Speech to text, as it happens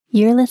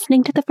You're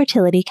listening to the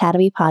Fertility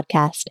Academy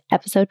podcast,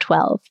 episode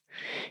 12.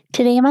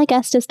 Today, my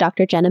guest is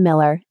Dr. Jenna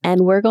Miller,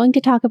 and we're going to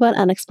talk about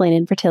unexplained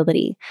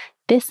infertility.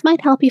 This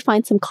might help you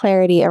find some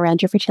clarity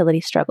around your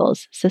fertility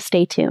struggles, so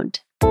stay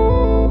tuned.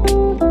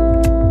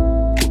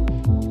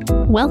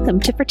 Welcome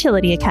to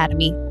Fertility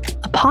Academy,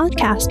 a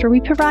podcast where we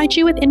provide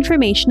you with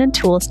information and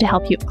tools to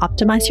help you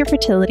optimize your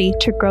fertility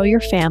to grow your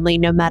family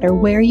no matter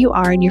where you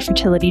are in your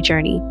fertility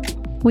journey.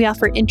 We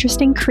offer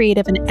interesting,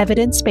 creative, and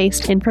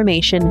evidence-based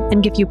information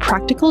and give you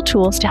practical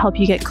tools to help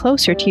you get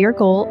closer to your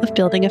goal of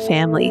building a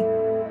family.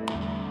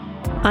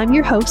 I'm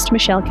your host,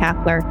 Michelle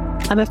Kapler.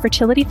 I'm a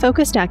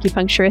fertility-focused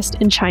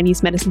acupuncturist and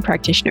Chinese medicine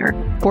practitioner,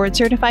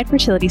 board-certified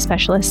fertility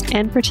specialist,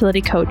 and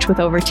fertility coach with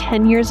over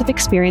 10 years of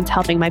experience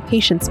helping my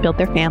patients build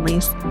their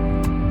families.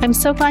 I'm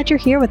so glad you're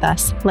here with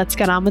us. Let's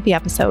get on with the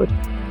episode.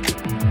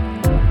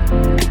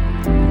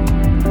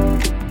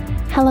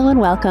 Hello and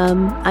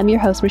welcome. I'm your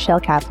host,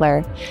 Michelle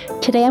Kapler.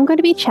 Today, I'm going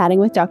to be chatting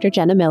with Dr.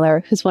 Jenna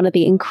Miller, who's one of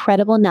the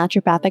incredible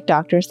naturopathic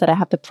doctors that I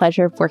have the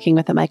pleasure of working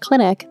with at my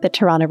clinic, the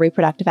Toronto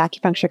Reproductive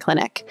Acupuncture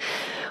Clinic.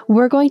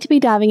 We're going to be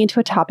diving into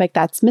a topic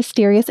that's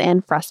mysterious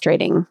and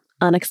frustrating,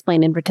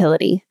 unexplained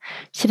infertility.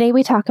 Today,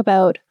 we talk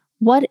about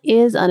what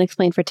is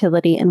unexplained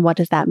fertility and what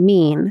does that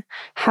mean?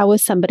 How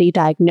is somebody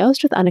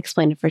diagnosed with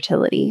unexplained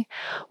infertility?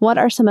 What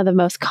are some of the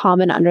most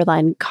common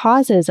underlying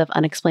causes of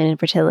unexplained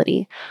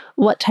infertility?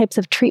 What types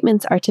of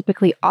treatments are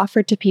typically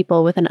offered to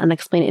people with an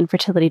unexplained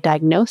infertility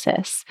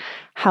diagnosis?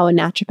 How a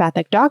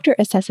naturopathic doctor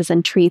assesses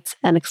and treats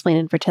unexplained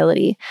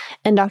infertility?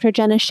 And Dr.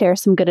 Jenna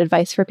shares some good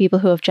advice for people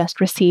who have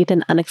just received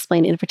an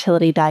unexplained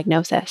infertility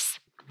diagnosis.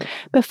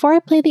 Before I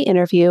play the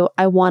interview,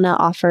 I want to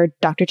offer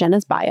Dr.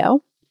 Jenna's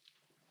bio.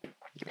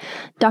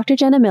 Dr.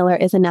 Jenna Miller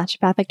is a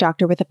naturopathic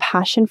doctor with a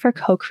passion for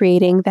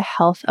co-creating the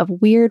health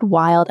of weird,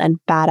 wild, and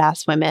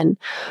badass women.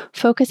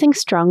 Focusing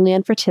strongly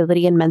on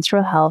fertility and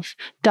menstrual health,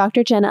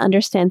 Dr. Jenna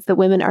understands that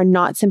women are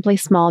not simply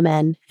small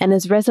men and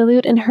is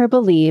resolute in her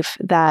belief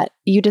that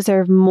you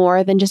deserve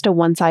more than just a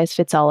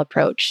one-size-fits-all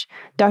approach.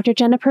 Dr.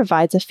 Jenna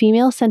provides a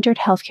female-centered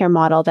healthcare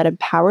model that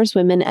empowers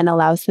women and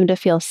allows them to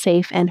feel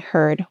safe and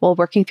heard while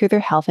working through their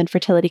health and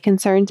fertility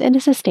concerns in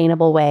a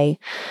sustainable way.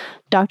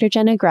 Dr.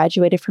 Jenna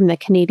graduated from the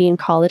Canadian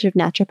College of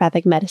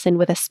Naturopathic Medicine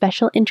with a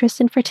special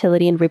interest in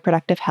fertility and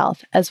reproductive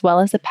health, as well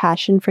as a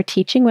passion for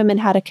teaching women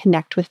how to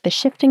connect with the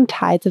shifting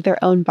tides of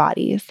their own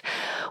bodies.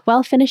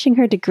 While finishing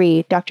her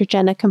degree, Dr.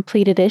 Jenna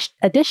completed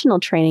additional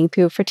training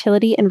through a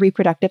fertility and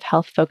reproductive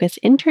health-focused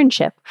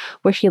internship,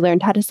 where she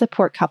learned how to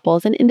support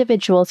couples and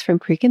individuals from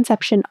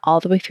preconception all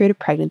the way through to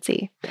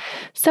pregnancy.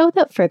 So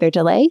without further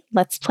delay,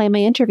 let's play my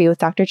interview with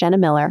Dr. Jenna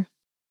Miller.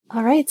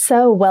 All right,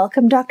 so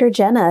welcome, Dr.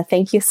 Jenna.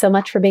 Thank you so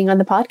much for being on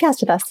the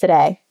podcast with us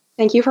today.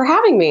 Thank you for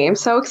having me. I'm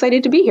so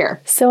excited to be here.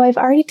 So I've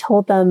already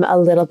told them a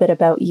little bit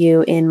about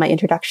you in my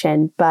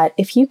introduction, but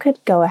if you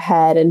could go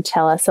ahead and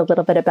tell us a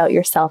little bit about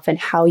yourself and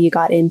how you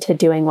got into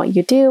doing what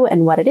you do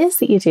and what it is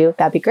that you do,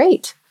 that'd be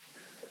great.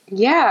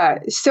 Yeah.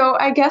 So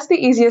I guess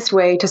the easiest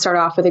way to start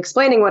off with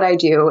explaining what I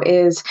do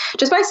is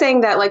just by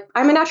saying that,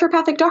 I'm a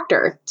naturopathic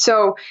doctor.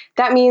 So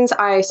that means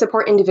I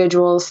support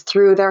individuals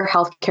through their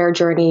healthcare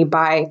journey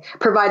by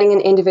providing an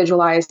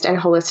individualized and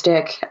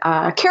holistic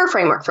care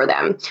framework for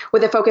them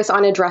with a focus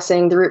on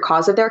addressing the root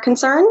cause of their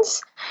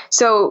concerns.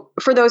 So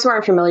for those who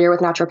aren't familiar with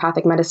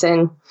naturopathic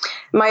medicine,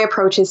 my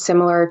approach is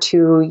similar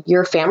to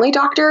your family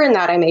doctor in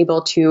that I'm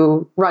able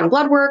to run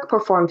blood work,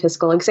 perform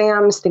physical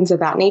exams, things of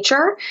that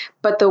nature.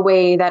 But the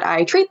way that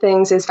I treat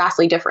things is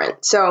vastly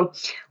different. So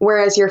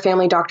whereas your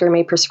family doctor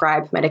may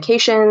prescribe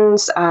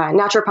medications,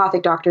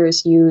 naturopathic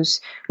doctors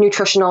use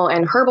nutritional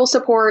and herbal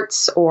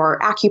supports or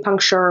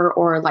acupuncture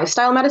or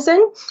lifestyle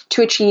medicine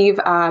to achieve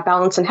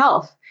balance and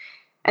health.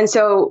 And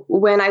so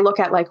when I look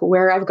at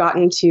where I've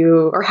gotten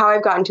to or how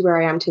I've gotten to where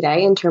I am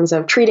today in terms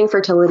of treating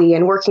fertility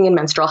and working in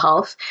menstrual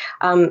health,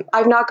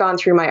 I've not gone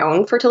through my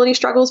own fertility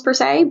struggles per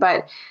se,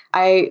 but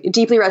I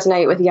deeply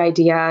resonate with the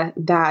idea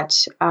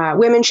that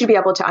women should be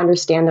able to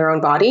understand their own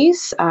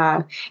bodies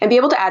and be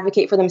able to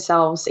advocate for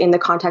themselves in the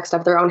context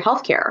of their own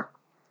healthcare.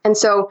 And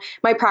so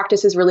my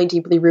practice is really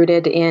deeply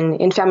rooted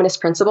in feminist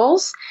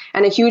principles.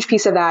 And a huge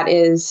piece of that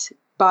is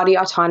body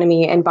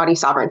autonomy and body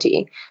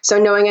sovereignty. So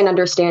knowing and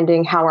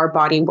understanding how our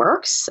body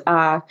works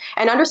and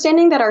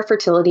understanding that our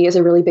fertility is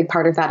a really big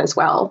part of that as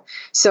well.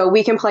 So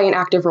we can play an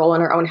active role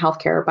in our own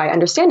healthcare by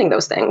understanding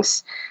those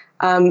things.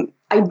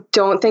 I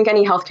don't think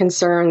any health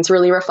concerns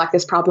really reflect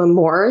this problem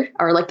more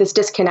or this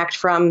disconnect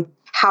from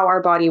how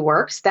our body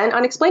works than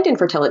unexplained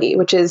infertility,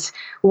 which is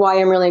why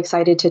I'm really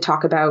excited to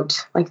talk about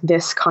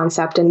this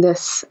concept and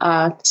this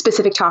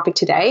specific topic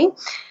today.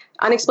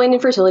 Unexplained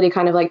infertility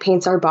kind of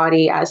paints our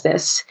body as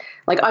this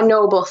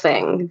unknowable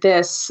thing,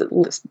 this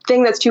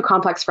thing that's too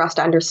complex for us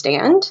to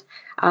understand.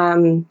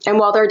 And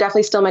while there are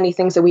definitely still many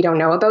things that we don't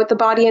know about the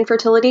body and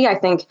fertility, I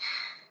think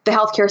the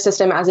healthcare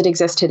system as it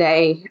exists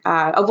today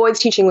avoids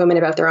teaching women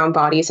about their own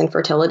bodies and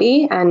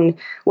fertility. And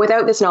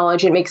without this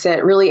knowledge, it makes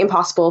it really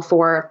impossible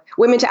for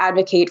women to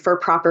advocate for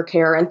proper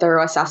care and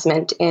thorough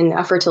assessment in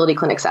a fertility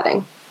clinic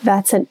setting.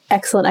 That's an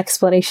excellent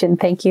explanation.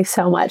 Thank you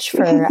so much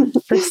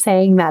for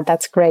saying that.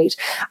 That's great.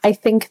 I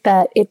think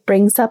that it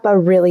brings up a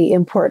really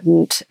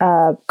important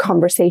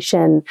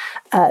conversation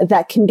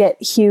that can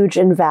get huge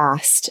and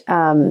vast.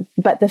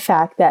 But the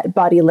fact that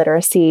body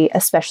literacy,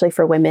 especially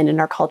for women in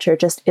our culture,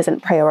 just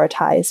isn't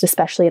prioritized,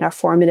 especially in our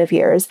formative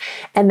years.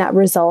 And that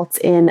results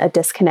in a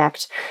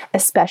disconnect,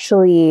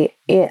 especially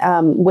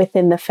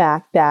within the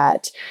fact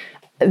that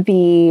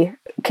the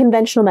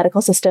conventional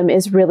medical system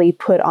is really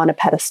put on a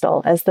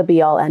pedestal as the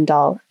be all end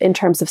all in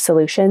terms of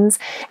solutions.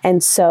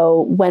 And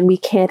so when we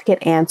can't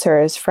get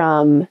answers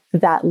from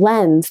that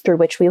lens through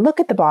which we look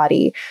at the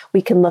body,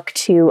 we can look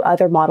to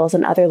other models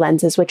and other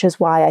lenses, which is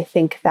why I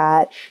think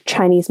that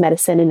Chinese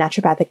medicine and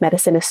naturopathic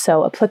medicine is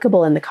so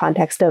applicable in the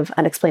context of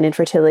unexplained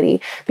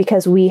infertility,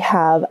 because we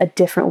have a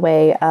different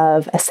way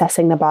of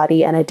assessing the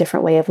body and a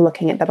different way of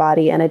looking at the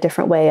body and a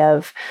different way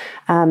of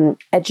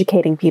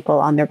educating people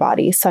on their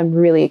body. So I'm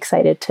really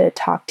excited to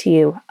talk to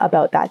you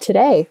about that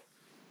today.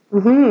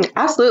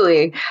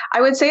 Absolutely.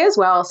 I would say as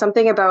well,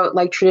 something about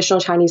like traditional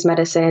Chinese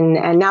medicine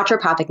and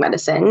naturopathic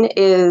medicine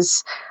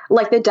is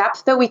like the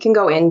depth that we can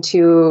go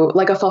into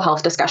like a full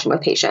health discussion with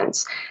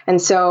patients.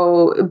 And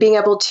so being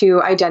able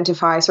to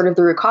identify sort of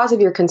the root cause of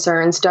your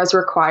concerns does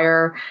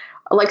require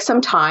like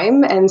some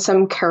time and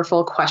some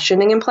careful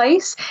questioning in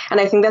place. And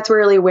I think that's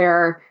really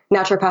where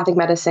naturopathic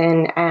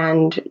medicine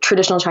and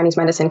traditional Chinese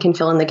medicine can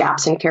fill in the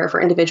gaps in care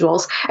for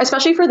individuals,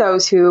 especially for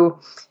those who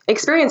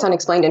experience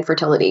unexplained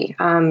infertility.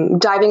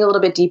 Diving a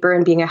little bit deeper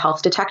and being a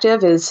health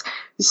detective is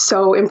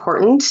so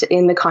important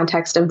in the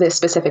context of this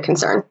specific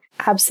concern.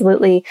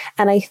 Absolutely.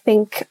 And I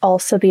think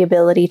also the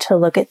ability to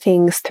look at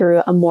things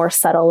through a more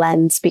subtle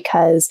lens,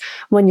 because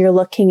when you're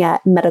looking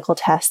at medical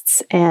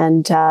tests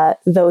and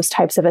those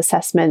types of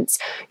assessments,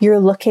 you're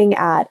looking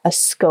at a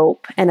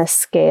scope and a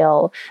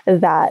scale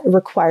that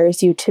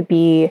requires you to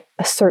be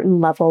a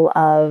certain level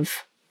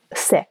of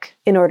sick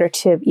in order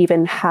to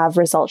even have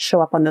results show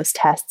up on those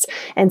tests.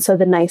 And so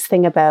the nice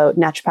thing about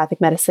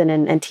naturopathic medicine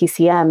and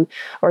TCM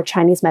or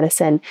Chinese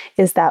medicine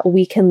is that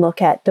we can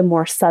look at the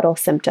more subtle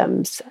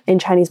symptoms. In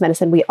Chinese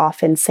medicine, we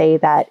often say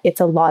that it's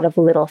a lot of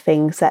little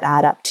things that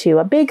add up to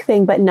a big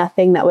thing, but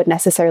nothing that would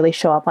necessarily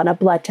show up on a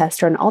blood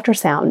test or an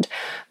ultrasound.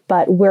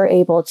 But we're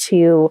able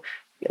to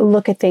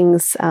look at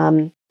things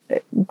kind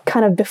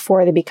of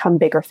before they become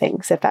bigger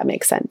things, if that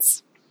makes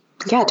sense.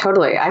 Yeah,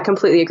 totally. I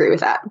completely agree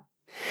with that.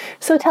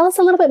 So tell us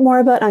a little bit more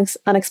about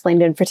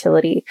unexplained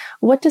infertility.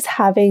 What does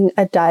having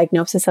a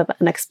diagnosis of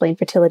unexplained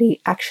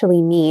fertility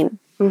actually mean?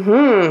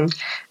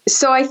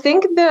 So I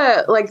think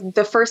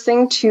the first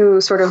thing to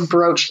sort of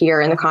broach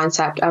here in the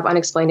concept of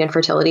unexplained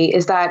infertility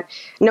is that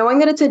knowing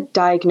that it's a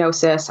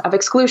diagnosis of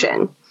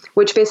exclusion,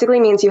 which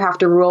basically means you have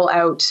to rule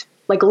out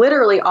like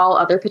literally all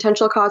other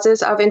potential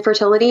causes of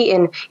infertility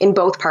in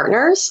both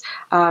partners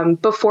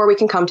before we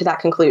can come to that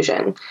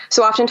conclusion.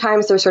 So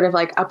oftentimes there's sort of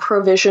like a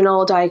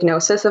provisional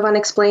diagnosis of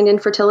unexplained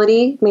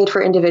infertility made for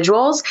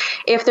individuals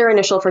if their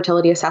initial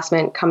fertility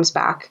assessment comes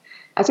back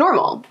as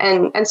normal.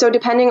 And so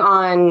depending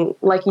on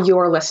like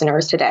your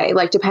listeners today,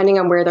 like depending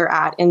on where they're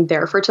at in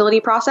their fertility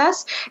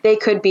process, they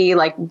could be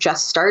like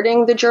just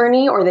starting the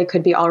journey or they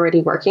could be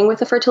already working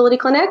with a fertility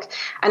clinic.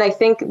 And I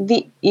think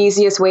the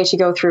easiest way to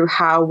go through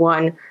how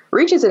one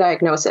reaches a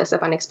diagnosis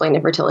of unexplained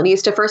infertility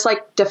is to first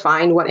like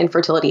define what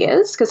infertility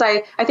is, because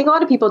I think a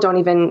lot of people don't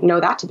even know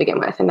that to begin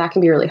with, and that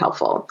can be really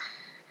helpful.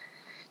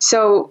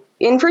 So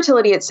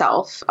infertility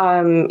itself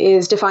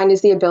is defined as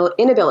the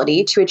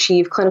inability to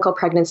achieve clinical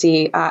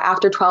pregnancy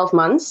after 12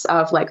 months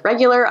of like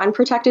regular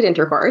unprotected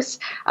intercourse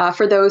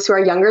for those who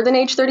are younger than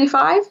age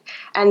 35,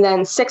 and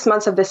then 6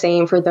 months of the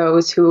same for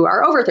those who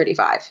are over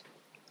 35.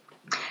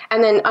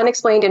 And then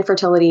unexplained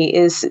infertility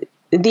is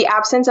the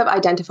absence of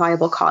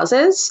identifiable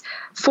causes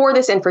for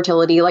this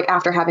infertility, like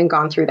after having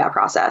gone through that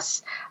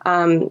process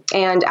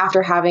and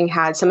after having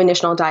had some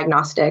initial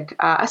diagnostic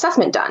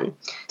assessment done.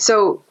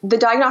 So the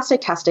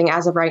diagnostic testing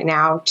as of right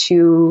now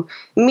to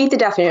meet the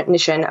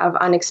definition of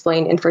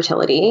unexplained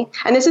infertility,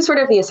 and this is sort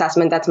of the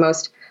assessment that's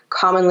most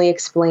commonly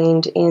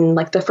explained in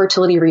like the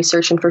fertility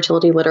research and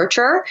fertility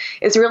literature,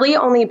 is really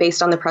only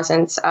based on the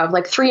presence of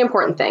like three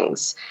important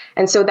things.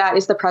 And so that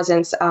is the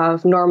presence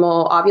of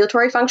normal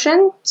ovulatory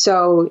function.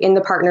 So in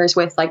the partners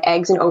with like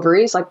eggs and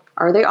ovaries, like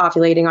are they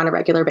ovulating on a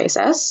regular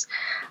basis?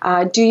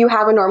 Do you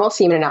have a normal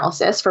semen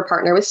analysis for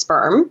partner with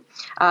sperm?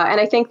 And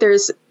I think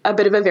there's a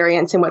bit of a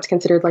variance in what's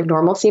considered like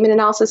normal semen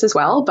analysis as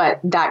well, but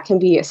that can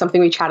be something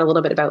we chat a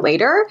little bit about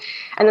later.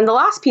 And then the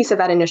last piece of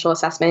that initial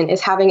assessment is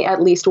having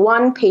at least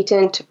one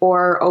patent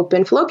or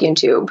open fallopian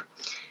tube.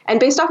 And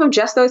based off of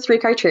just those three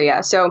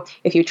criteria, so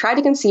if you try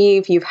to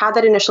conceive, you've had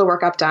that initial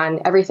workup done,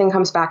 everything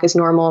comes back as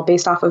normal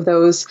based off of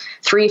those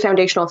three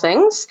foundational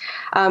things,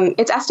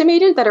 it's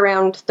estimated that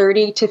around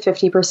 30 to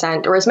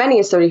 50%, or as many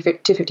as 30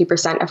 to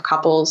 50% of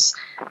couples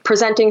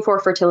presenting for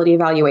fertility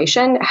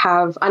evaluation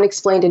have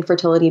unexplained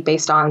infertility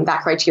based on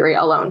that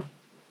criteria alone.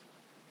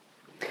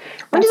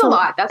 Which is a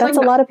lot. That's like a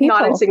lot of people.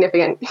 Not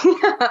insignificant.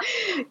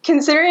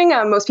 Considering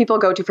most people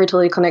go to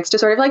fertility clinics to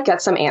sort of like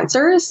get some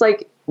answers,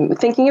 like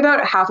thinking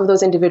about half of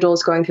those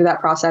individuals going through that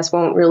process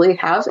won't really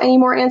have any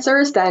more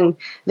answers than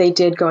they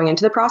did going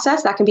into the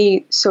process. That can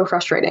be so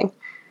frustrating.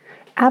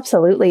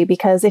 Absolutely.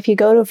 Because if you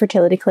go to a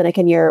fertility clinic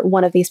and you're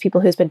one of these people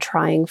who's been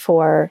trying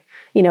for,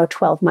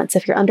 12 months,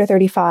 if you're under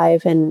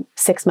 35 and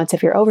 6 months,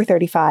 if you're over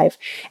 35,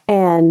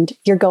 and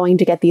you're going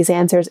to get these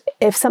answers,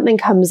 if something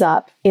comes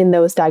up in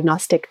those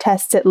diagnostic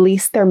tests, at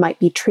least there might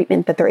be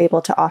treatment that they're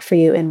able to offer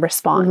you in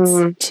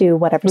response to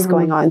whatever's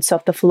going on. So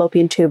if the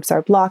fallopian tubes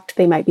are blocked,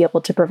 they might be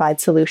able to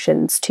provide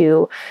solutions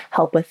to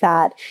help with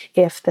that.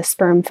 If the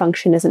sperm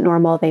function isn't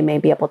normal, they may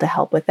be able to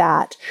help with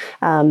that.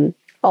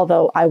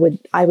 Although I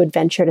would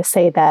venture to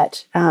say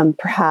that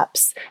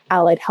perhaps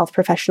allied health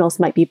professionals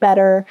might be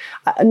better,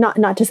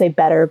 not to say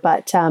better,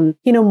 but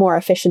more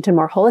efficient and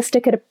more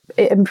holistic at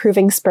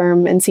improving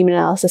sperm and semen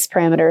analysis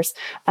parameters.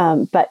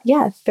 But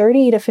yeah,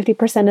 30 to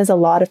 50% is a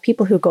lot of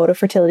people who go to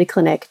fertility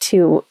clinic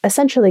to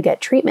essentially get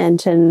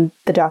treatment, and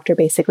the doctor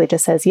basically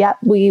just says, "Yep,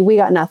 we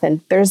got nothing.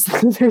 There's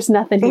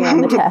nothing here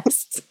on the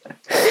tests."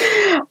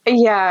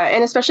 Yeah,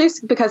 and especially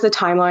because the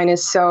timeline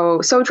is so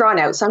drawn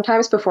out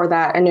sometimes before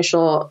that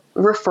initial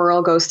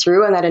referral goes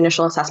through and that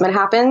initial assessment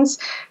happens.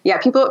 Yeah,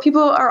 people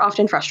are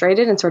often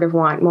frustrated and sort of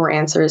want more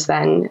answers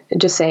than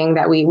just saying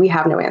that we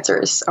have no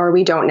answers or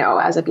we don't know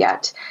as of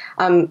yet.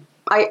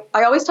 I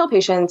always tell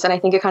patients, and I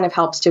think it kind of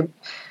helps to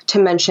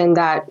mention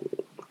that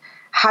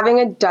having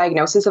a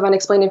diagnosis of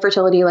unexplained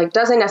infertility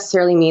doesn't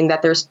necessarily mean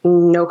that there's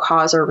no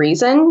cause or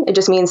reason. It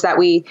just means that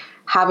we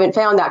haven't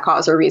found that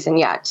cause or reason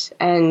yet.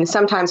 And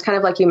sometimes, kind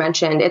of like you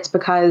mentioned, it's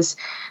because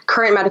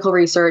current medical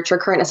research or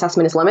current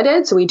assessment is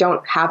limited. So we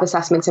don't have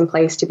assessments in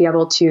place to be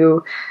able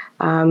to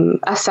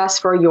assess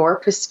for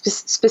your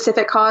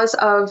specific cause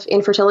of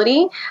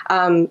infertility.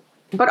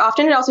 But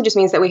often it also just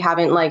means that we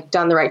haven't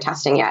done the right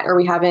testing yet, or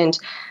we haven't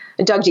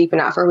dug deep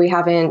enough, or we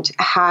haven't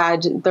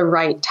had the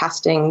right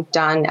testing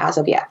done as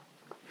of yet.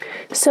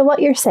 So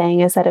what you're saying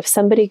is that if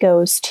somebody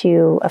goes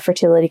to a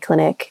fertility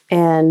clinic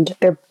and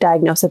they're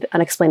diagnosed with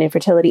unexplained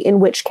infertility,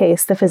 in which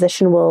case the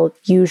physician will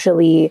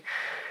usually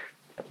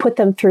put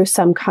them through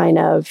some kind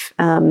of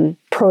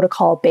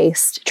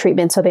protocol-based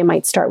treatment. So they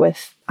might start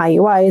with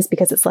IUIs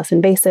because it's less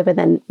invasive, and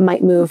then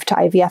might move to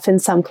IVF.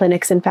 And some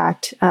clinics, in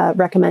fact,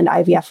 recommend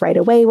IVF right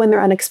away when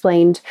they're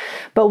unexplained.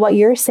 But what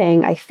you're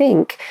saying, I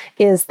think,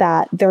 is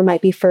that there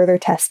might be further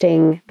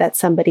testing that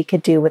somebody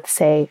could do with,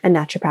 say, a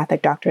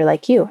naturopathic doctor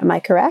like you. Am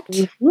I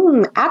correct?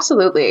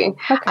 Absolutely.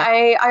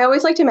 Okay. I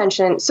always like to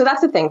mention, so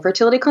that's the thing,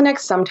 fertility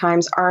clinics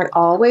sometimes aren't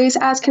always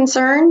as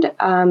concerned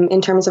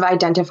in terms of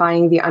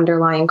identifying the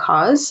underlying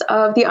cause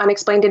of the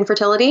unexplained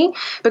infertility,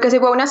 because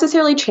it won't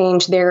necessarily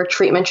change their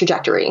treatment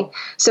trajectory.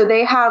 So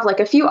they have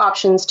a few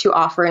options to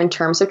offer in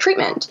terms of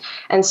treatment.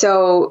 And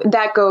so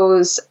that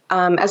goes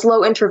as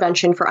low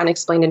intervention for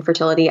unexplained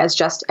infertility as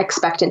just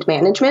expectant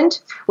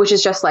management, which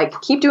is just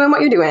keep doing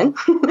what you're doing,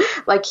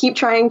 keep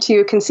trying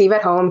to conceive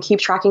at home, keep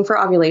tracking for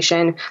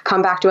ovulation,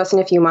 come back to us in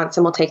a few months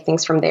and we'll take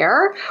things from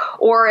there.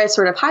 Or as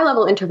sort of high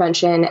level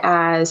intervention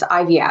as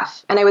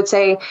IVF. And I would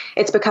say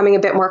it's becoming a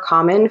bit more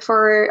common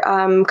for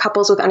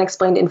couples with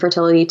unexplained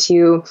infertility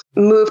to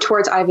move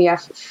towards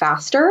IVF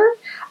faster,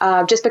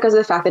 just because of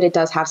the fact that it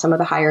does have some of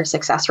the higher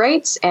success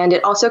rates. And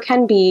it also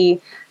can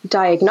be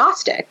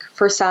diagnostic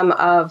for some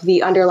of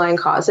the underlying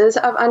causes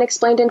of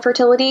unexplained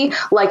infertility,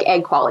 like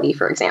egg quality,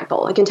 for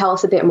example. It can tell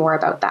us a bit more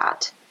about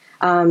that.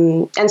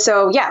 And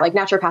so,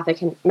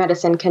 naturopathic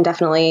medicine can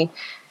definitely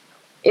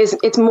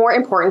it's more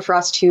important for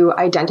us to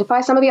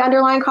identify some of the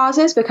underlying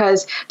causes,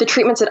 because the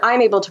treatments that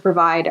I'm able to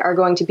provide are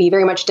going to be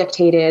very much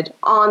dictated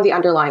on the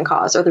underlying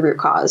cause or the root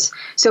cause.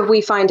 So if we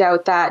find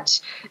out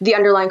that the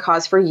underlying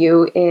cause for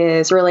you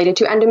is related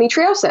to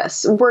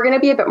endometriosis, we're going to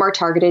be a bit more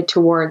targeted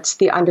towards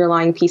the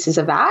underlying pieces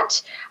of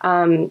that,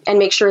 and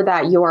make sure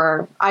that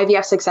your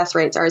IVF success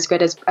rates are as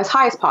good as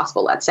high as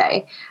possible, let's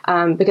say,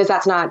 because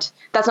that's not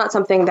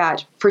something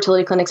that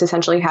fertility clinics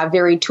essentially have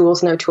varied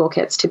tools in their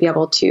toolkits to be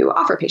able to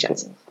offer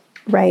patients.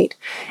 Right.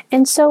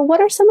 And so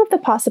what are some of the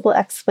possible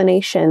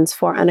explanations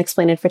for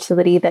unexplained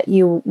infertility that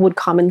you would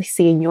commonly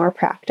see in your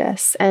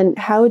practice? And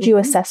how would you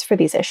assess for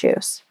these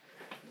issues?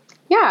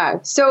 Yeah.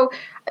 So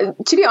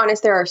to be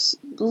honest, there are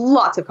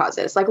lots of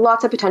causes,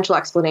 lots of potential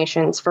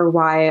explanations for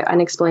why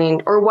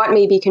unexplained, or what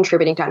may be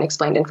contributing to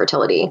unexplained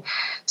infertility.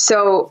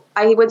 So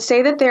I would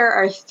say that there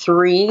are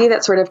three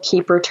that sort of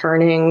keep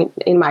returning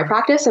in my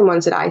practice, and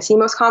ones that I see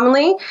most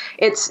commonly.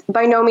 It's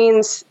by no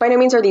means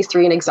are these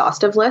three an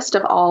exhaustive list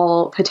of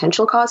all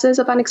potential causes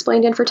of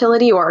unexplained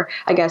infertility, or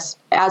I guess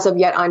as of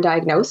yet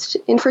undiagnosed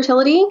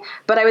infertility.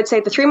 But I would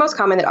say the three most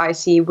common that I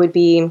see would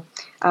be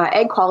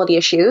egg quality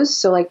issues,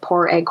 so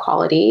poor egg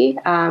quality,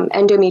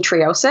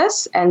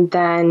 endometriosis, and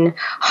then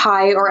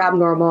high or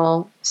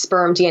abnormal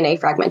sperm DNA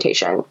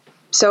fragmentation.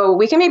 So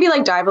we can maybe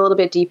dive a little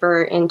bit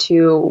deeper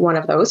into one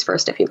of those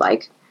first, if you'd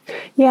like.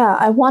 Yeah,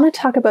 I want to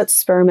talk about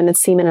sperm and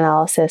semen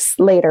analysis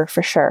later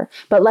for sure,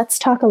 but let's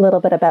talk a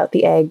little bit about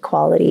the egg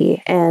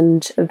quality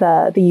and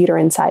the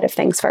uterine side of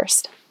things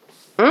first.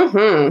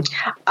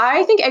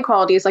 I think egg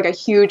quality is like a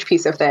huge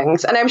piece of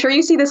things. And I'm sure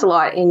you see this a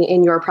lot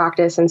in your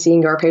practice and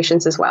seeing your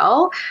patients as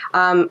well.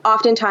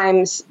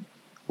 Oftentimes,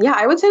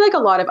 I would say like a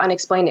lot of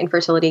unexplained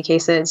infertility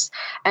cases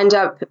end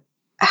up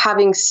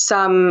having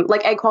some,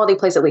 like egg quality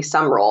plays at least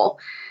some role.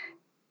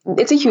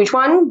 It's a huge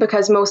one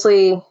because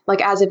mostly,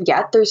 like as of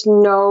yet, there's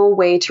no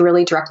way to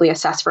really directly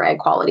assess for egg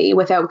quality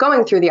without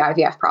going through the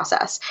IVF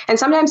process. And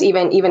sometimes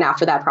even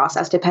after that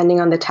process, depending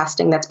on the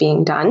testing that's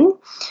being done.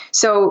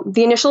 So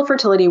the initial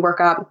fertility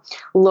workup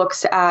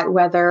looks at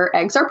whether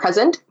eggs are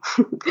present.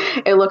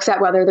 It looks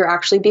at whether they're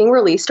actually being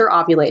released or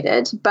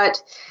ovulated.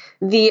 But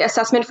the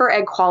assessment for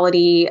egg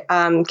quality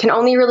can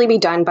only really be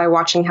done by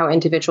watching how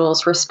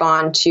individuals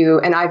respond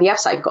to an IVF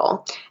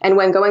cycle. And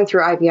when going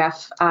through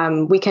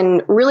IVF, we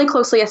can really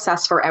closely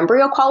assess for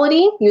embryo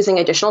quality using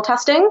additional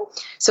testing.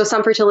 So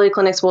some fertility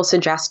clinics will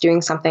suggest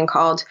doing something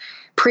called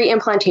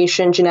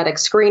pre-implantation genetic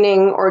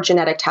screening or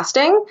genetic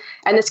testing.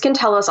 And this can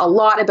tell us a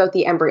lot about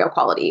the embryo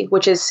quality,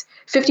 which is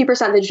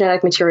 50% the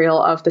genetic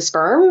material of the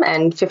sperm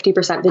and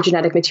 50% the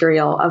genetic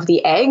material of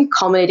the egg,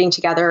 culminating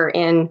together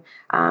in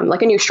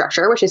like a new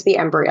structure, which is the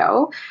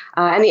embryo.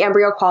 And the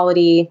embryo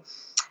quality,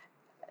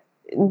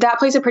 that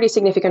plays a pretty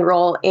significant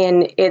role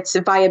in its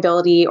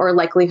viability or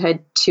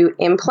likelihood to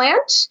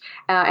implant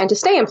and to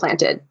stay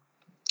implanted.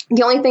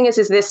 The only thing is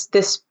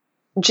this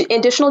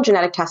additional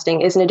genetic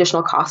testing is an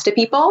additional cost to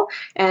people,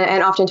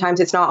 and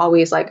oftentimes it's not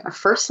always like a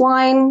first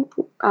line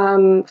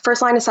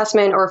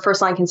assessment or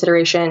first line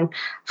consideration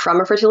from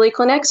a fertility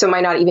clinic. So it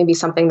might not even be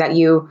something that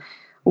you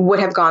would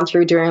have gone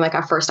through during like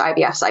a first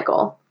IVF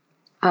cycle.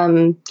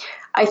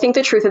 I think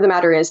the truth of the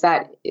matter is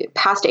that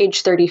past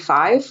age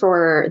 35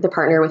 for the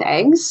partner with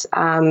eggs,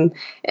 and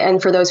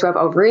for those who have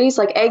ovaries,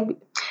 like egg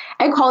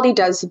quality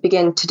does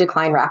begin to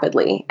decline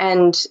rapidly.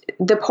 And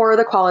the poorer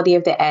the quality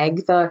of the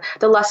egg, the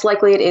less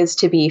likely it is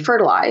to be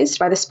fertilized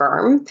by the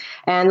sperm,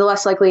 and the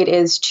less likely it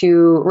is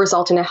to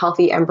result in a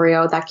healthy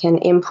embryo that can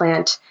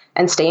implant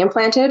and stay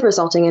implanted,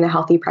 resulting in a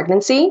healthy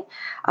pregnancy.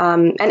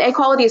 And egg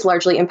quality is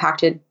largely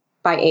impacted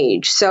by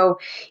age. So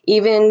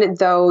even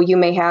though you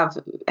may have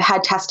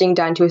had testing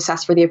done to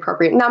assess for the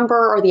appropriate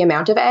number or the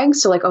amount of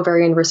eggs, so like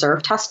ovarian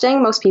reserve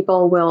testing, most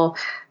people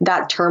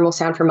that term will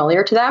sound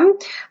familiar to them,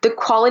 the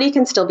quality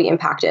can still be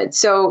impacted.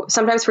 So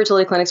sometimes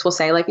fertility clinics will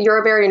say like, your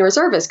ovarian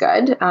reserve is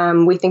good.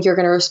 We think you're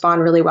going to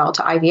respond really well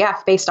to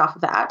IVF based off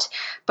of that.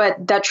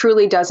 But that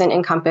truly doesn't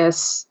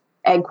encompass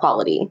egg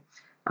quality,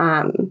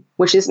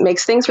 which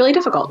makes things really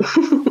difficult.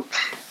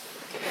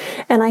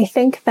 And I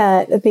think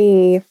that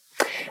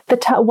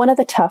one of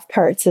the tough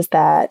parts is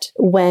that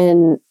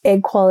when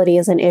egg quality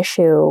is an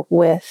issue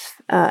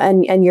with,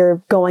 and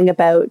you're going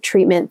about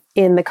treatment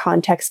in the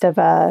context of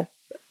a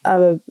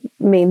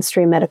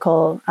mainstream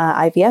medical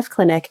IVF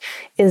clinic,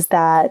 is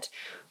that,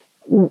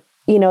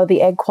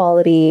 the egg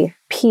quality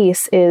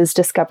piece is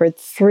discovered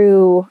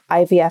through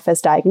IVF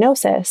as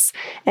diagnosis.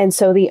 And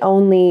so the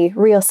only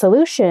real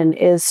solution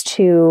is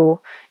to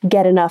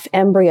get enough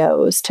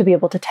embryos to be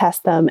able to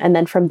test them. And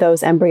then from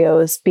those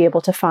embryos, be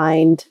able to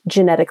find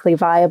genetically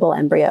viable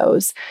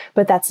embryos.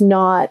 But it's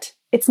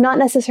not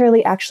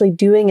necessarily actually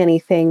doing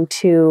anything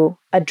to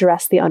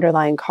address the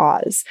underlying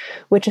cause,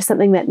 which is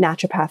something that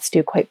naturopaths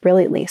do quite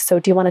brilliantly. So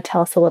do you want to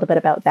tell us a little bit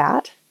about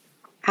that?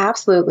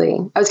 Absolutely.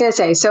 I was going to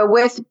say, so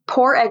with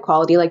poor egg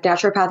quality, like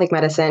naturopathic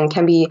medicine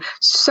can be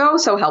so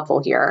helpful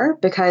here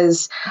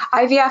because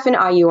IVF and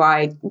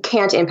IUI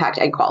can't impact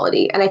egg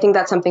quality. And I think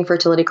that's something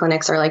fertility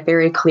clinics are like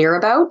very clear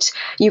about.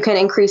 You can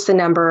increase the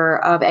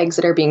number of eggs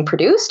that are being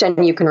produced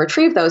and you can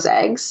retrieve those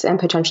eggs and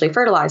potentially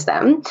fertilize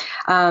them.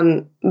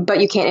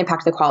 But you can't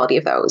impact the quality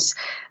of those.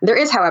 There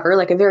is, however,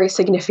 like a very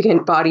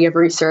significant body of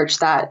research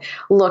that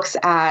looks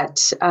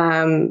at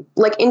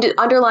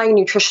underlying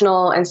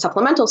nutritional and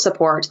supplemental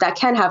support that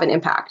can have an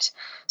impact.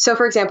 So,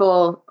 for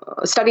example,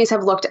 studies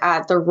have looked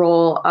at the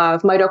role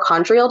of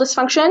mitochondrial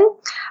dysfunction,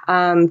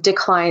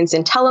 declines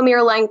in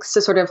telomere lengths, so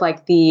sort of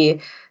like the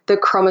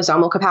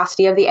chromosomal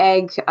capacity of the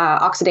egg,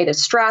 oxidative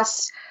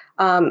stress,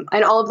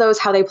 and all of those,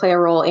 how they play a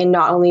role in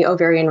not only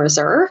ovarian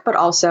reserve, but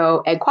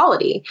also egg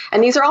quality.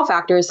 And these are all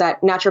factors that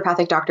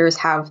naturopathic doctors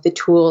have the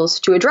tools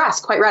to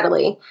address quite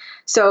readily.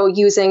 So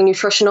using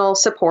nutritional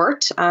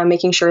support,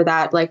 making sure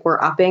that like we're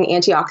upping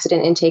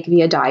antioxidant intake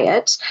via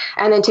diet,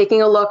 and then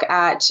taking a look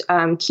at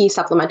key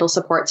supplemental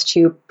supports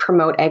to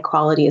promote egg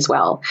quality as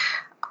well.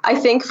 I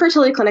think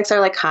fertility clinics are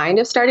like kind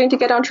of starting to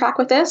get on track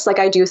with this. Like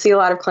I do see a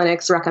lot of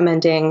clinics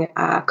recommending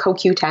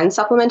CoQ10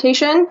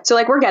 supplementation. So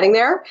like we're getting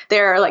there.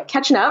 They're like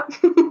catching up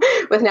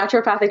with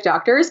naturopathic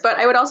doctors. But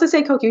I would also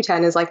say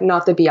CoQ10 is like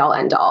not the be all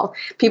end all.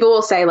 People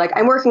will say like,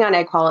 I'm working on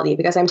egg quality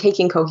because I'm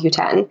taking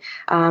CoQ10.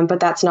 But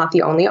that's not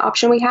the only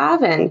option we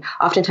have. And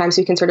oftentimes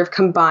we can sort of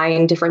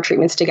combine different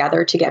treatments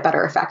together to get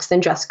better effects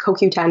than just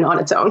CoQ10 on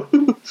its own.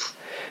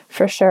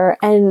 For sure.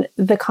 And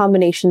the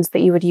combinations that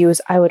you would use,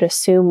 I would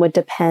assume, would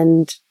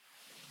depend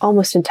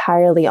almost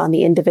entirely on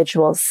the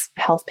individual's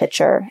health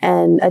picture,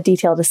 and a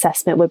detailed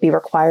assessment would be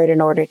required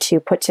in order to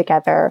put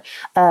together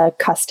a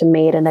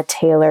custom-made and a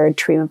tailored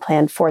treatment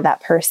plan for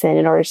that person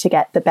in order to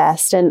get the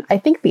best. And I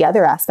think the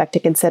other aspect to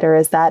consider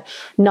is that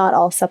not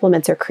all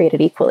supplements are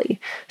created equally.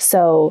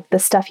 So the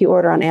stuff you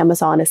order on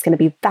Amazon is going to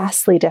be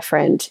vastly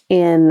different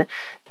in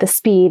the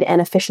speed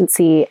and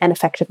efficiency and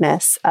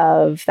effectiveness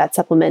of that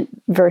supplement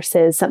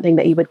versus something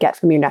that you would get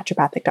from your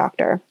naturopathic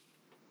doctor.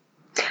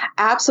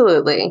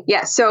 Absolutely.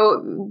 Yeah.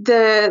 So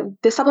the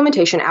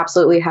supplementation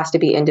absolutely has to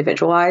be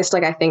individualized.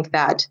 Like, I think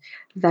that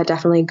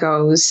definitely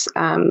goes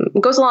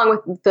along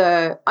with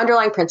the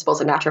underlying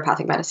principles of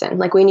naturopathic medicine.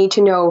 Like, we need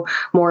to know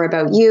more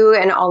about you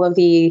and all of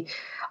the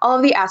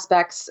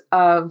aspects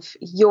of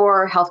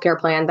your healthcare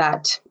plan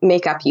that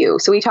make up you.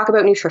 So we talk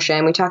about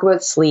nutrition, we talk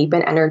about sleep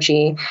and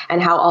energy,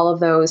 and how all of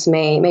those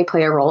may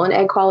play a role in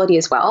egg quality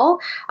as well,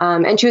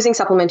 and choosing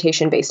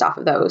supplementation based off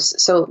of those.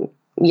 So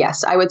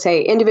yes, I would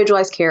say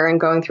individualized care and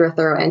going through a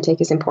thorough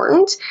intake is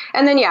important.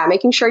 And then,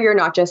 making sure you're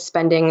not just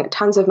spending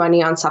tons of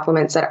money on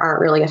supplements that aren't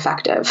really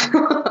effective.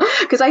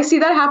 Because I see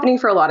that happening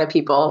for a lot of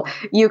people.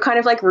 You kind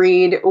of like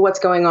read what's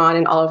going on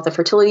in all of the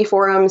fertility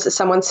forums.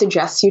 Someone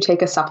suggests you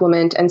take a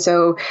supplement. And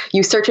so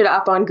you search it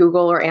up on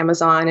Google or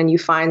Amazon and you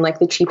find like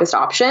the cheapest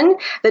option.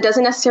 That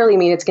doesn't necessarily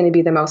mean it's going to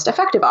be the most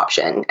effective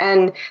option.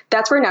 And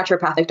that's where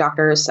naturopathic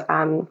doctors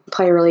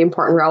play a really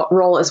important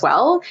role as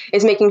well,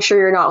 is making sure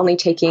you're not only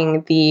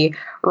taking the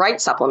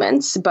right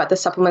supplements, but the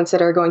supplements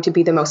that are going to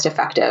be the most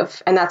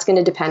effective. And that's going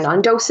to depend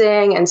on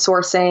dosing and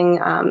sourcing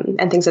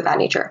and things of that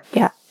nature.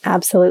 Yeah,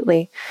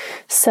 absolutely.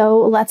 So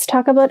let's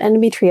talk about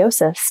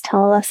endometriosis.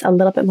 Tell us a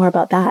little bit more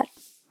about that.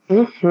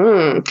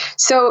 Mm-hmm.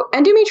 So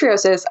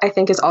endometriosis, I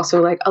think, is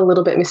also like a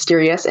little bit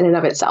mysterious in and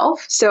of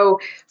itself. So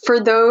for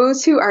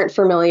those who aren't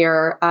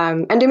familiar,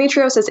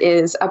 endometriosis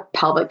is a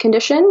pelvic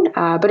condition,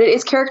 but it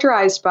is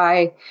characterized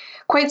by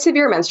quite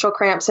severe menstrual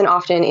cramps and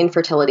often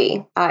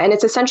infertility. And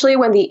it's essentially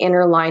when the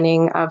inner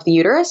lining of the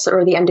uterus,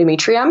 or the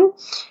endometrium,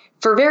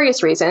 for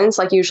various reasons,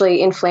 like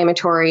usually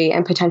inflammatory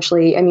and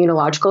potentially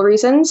immunological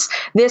reasons,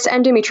 this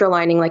endometrial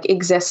lining like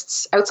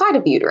exists outside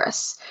of the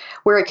uterus,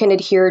 where it can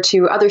adhere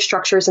to other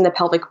structures in the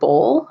pelvic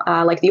bowl,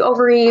 like the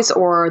ovaries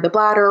or the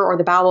bladder or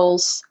the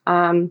bowels.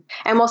 And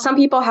while some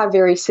people have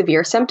very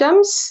severe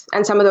symptoms,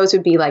 and some of those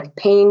would be like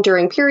pain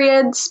during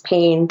periods,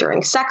 pain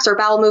during sex or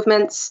bowel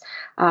movements,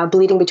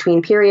 bleeding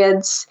between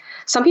periods,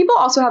 some people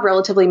also have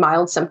relatively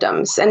mild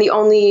symptoms. And the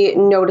only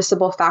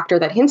noticeable factor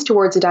that hints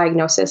towards a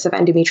diagnosis of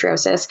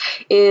endometriosis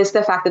is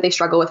the fact that they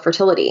struggle with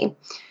fertility.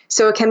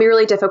 So it can be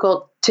really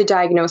difficult to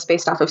diagnose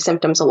based off of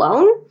symptoms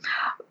alone.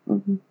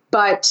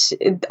 But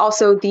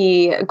also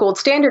the gold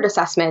standard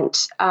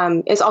assessment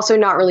is also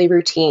not really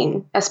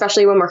routine,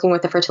 especially when working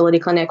with a fertility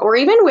clinic or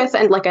even with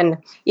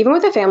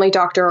a family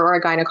doctor or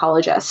a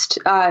gynecologist.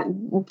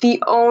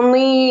 The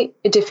only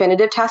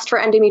definitive test for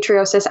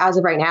endometriosis as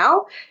of right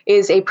now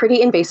is a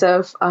pretty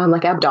invasive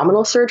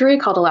abdominal surgery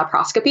called a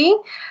laparoscopy,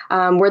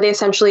 where they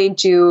essentially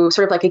do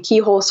sort of like a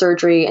keyhole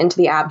surgery into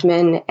the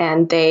abdomen,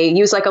 and they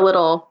use like a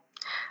little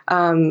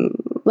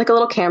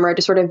camera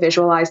to sort of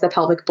visualize the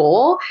pelvic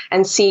bowl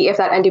and see if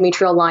that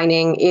endometrial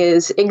lining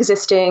is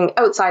existing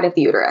outside of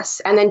the uterus.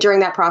 And then during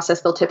that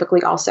process, they'll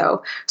typically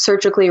also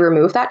surgically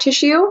remove that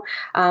tissue.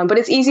 But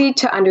it's easy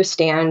to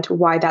understand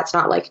why that's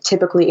not like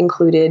typically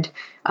included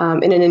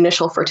in an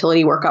initial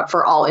fertility workup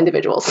for all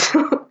individuals.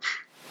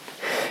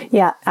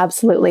 Yeah,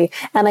 absolutely.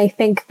 And I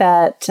think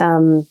that,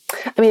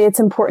 it's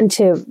important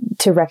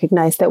to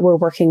recognize that we're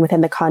working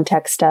within the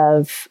context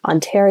of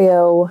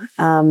Ontario,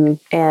 and,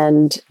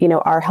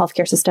 our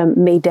healthcare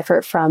system may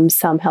differ from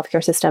some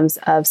healthcare systems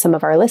of some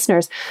of our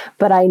listeners,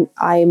 but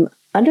I'm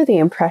under the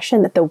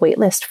impression that the wait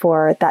list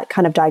for that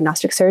kind of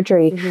diagnostic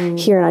surgery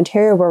here in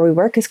Ontario where we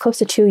work is close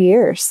to 2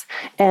 years.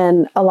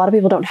 And a lot of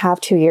people don't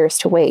have 2 years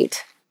to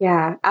wait.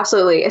 Yeah,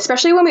 absolutely.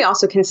 Especially when we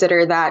also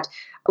consider that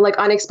like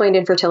unexplained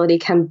infertility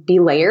can be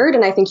layered.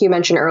 And I think you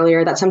mentioned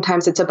earlier that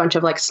sometimes it's a bunch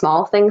of like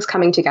small things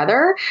coming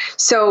together.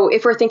 So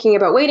if we're thinking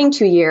about waiting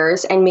 2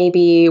 years and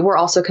maybe we're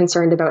also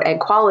concerned about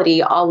egg quality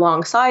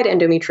alongside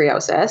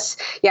endometriosis,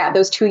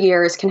 those 2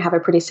 years can have a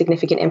pretty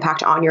significant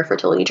impact on your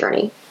fertility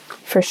journey.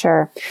 For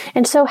sure.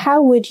 And so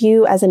how would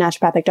you as a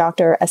naturopathic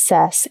doctor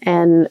assess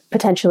and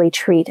potentially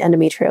treat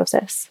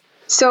endometriosis?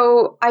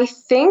 So I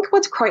think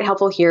what's quite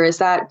helpful here is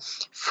that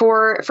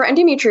for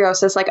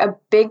endometriosis, like a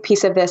big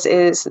piece of this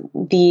is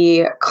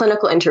the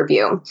clinical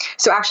interview.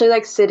 So actually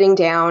like sitting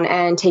down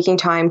and taking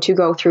time to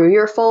go through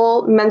your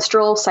full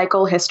menstrual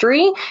cycle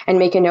history and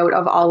make a note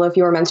of all of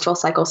your menstrual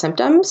cycle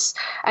symptoms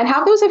and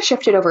how those have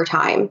shifted over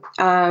time.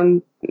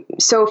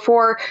 So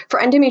for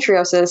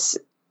endometriosis,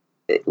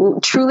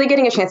 truly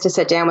getting a chance to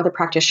sit down with a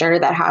practitioner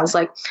that has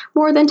like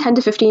more than 10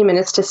 to 15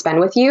 minutes to spend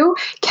with you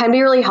can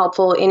be really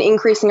helpful in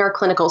increasing our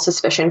clinical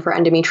suspicion for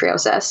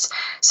endometriosis.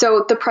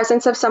 So the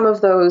presence of some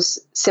of those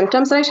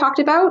symptoms that I talked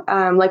about,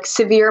 like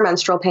severe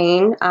menstrual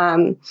pain,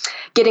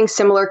 getting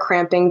similar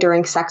cramping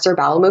during sex or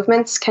bowel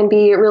movements can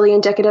be really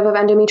indicative of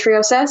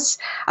endometriosis,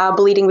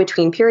 bleeding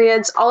between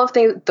periods, all of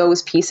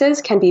those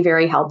pieces can be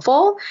very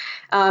helpful.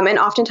 And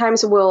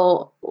oftentimes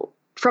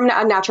from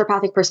a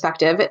naturopathic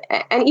perspective,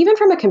 and even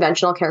from a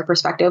conventional care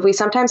perspective, we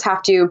sometimes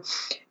have to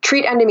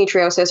treat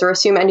endometriosis or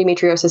assume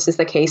endometriosis is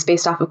the case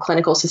based off of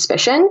clinical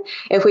suspicion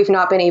if we've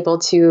not been able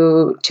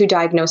to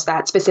diagnose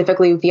that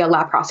specifically via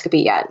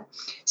laparoscopy yet.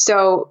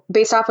 So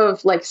based off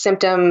of like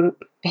symptom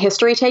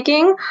history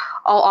taking,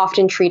 I'll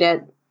often treat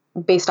it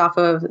based off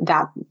of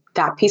that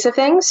piece of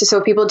things.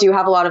 So people do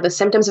have a lot of the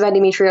symptoms of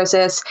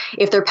endometriosis.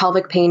 If their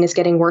pelvic pain is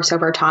getting worse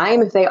over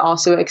time, if they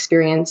also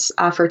experience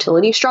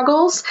fertility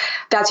struggles,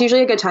 that's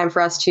usually a good time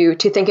for us to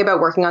think about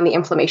working on the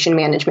inflammation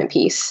management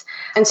piece.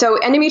 And so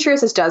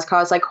endometriosis does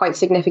cause like quite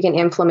significant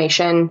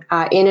inflammation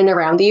in and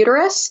around the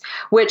uterus,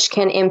 which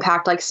can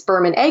impact like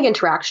sperm and egg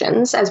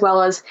interactions, as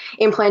well as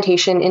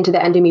implantation into the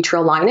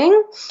endometrial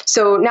lining.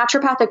 So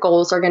naturopathic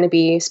goals are going to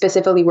be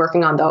specifically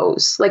working on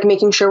those, like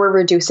making sure we're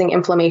reducing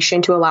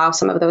inflammation to allow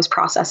some of those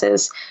processes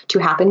to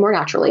happen more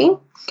naturally.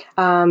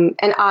 And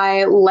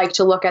I like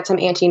to look at some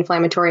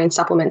anti-inflammatory and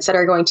supplements that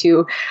are going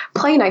to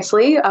play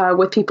nicely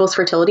with people's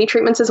fertility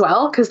treatments as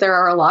well, because there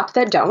are a lot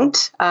that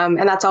don't.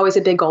 And that's always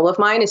a big goal of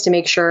mine, is to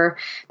make sure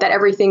that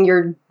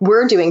everything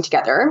we're doing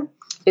together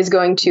is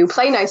going to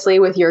play nicely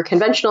with your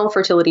conventional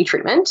fertility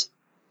treatment.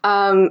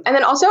 And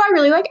then also I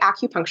really like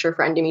acupuncture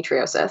for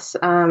endometriosis.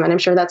 And I'm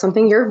sure that's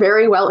something you're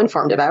very well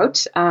informed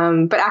about.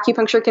 But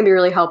acupuncture can be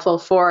really helpful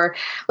for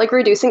like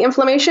reducing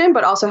inflammation,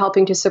 but also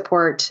helping to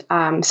support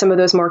some of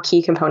those more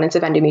key components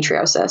of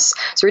endometriosis.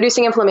 So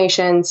reducing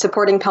inflammation,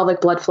 supporting pelvic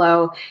blood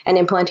flow and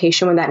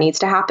implantation when that needs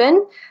to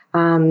happen.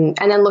 And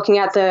then looking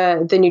at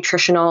the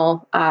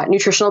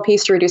nutritional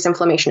piece to reduce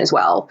inflammation as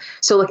well.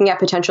 So looking at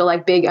potential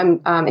like big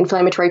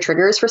inflammatory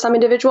triggers for some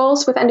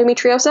individuals with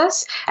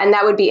endometriosis, and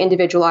that would be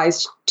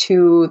individualized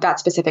to that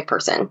specific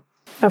person.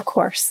 Of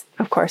course,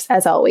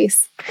 as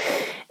always.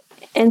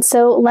 And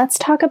so let's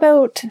talk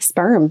about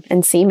sperm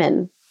and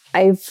semen.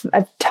 I've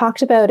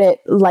talked about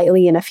it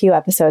lightly in a few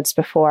episodes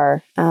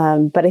before,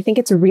 but I think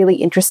it's really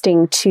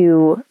interesting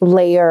to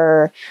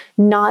layer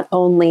not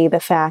only the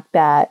fact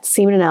that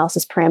semen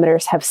analysis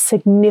parameters have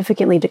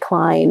significantly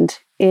declined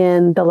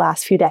in the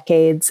last few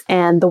decades,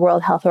 and the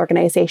World Health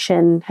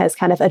Organization has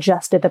kind of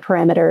adjusted the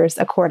parameters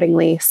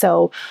accordingly.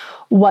 So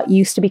what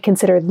used to be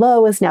considered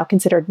low is now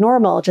considered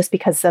normal just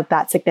because of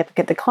that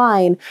significant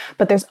decline.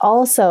 But there's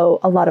also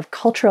a lot of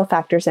cultural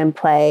factors in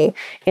play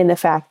in the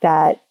fact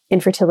that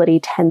infertility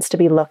tends to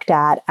be looked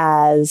at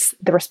as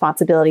the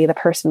responsibility of the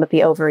person with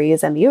the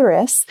ovaries and the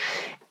uterus.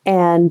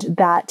 And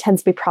that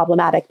tends to be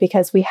problematic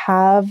because we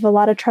have a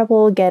lot of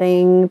trouble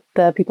getting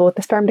the people with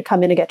the sperm to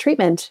come in and get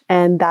treatment.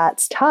 And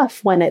that's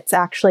tough when it's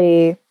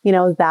actually,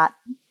 that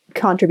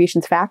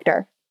contributions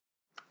factor.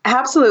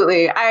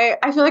 Absolutely. I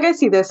feel like I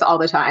see this all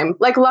the time.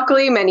 Like,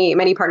 luckily,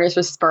 many partners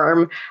with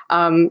sperm,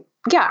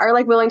 are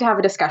like willing to have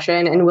a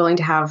discussion and willing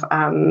to have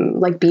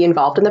be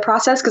involved in the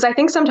process. Because I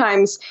think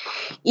sometimes,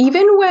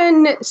 even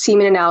when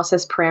semen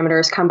analysis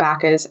parameters come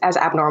back as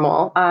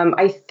abnormal,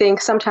 I think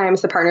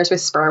sometimes the partners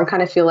with sperm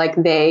kind of feel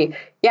like they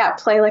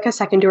play like a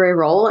secondary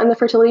role in the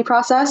fertility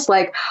process.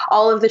 Like,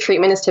 all of the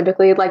treatment is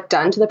typically like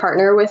done to the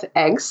partner with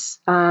eggs.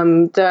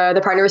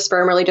 The partner with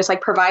sperm really just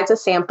like provides a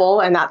sample,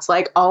 and that's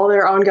like all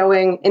their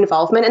ongoing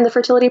involvement in the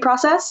fertility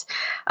process.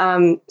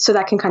 So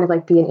that can kind of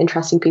like be an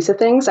interesting piece of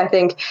things. I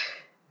think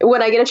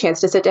when I get a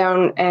chance to sit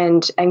down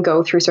and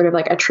go through sort of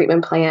like a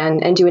treatment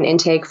plan and do an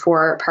intake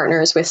for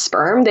partners with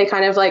sperm, they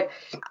kind of like,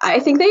 I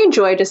think they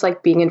enjoy just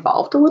like being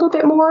involved a little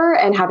bit more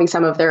and having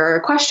some of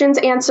their questions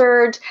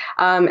answered,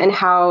 and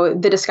how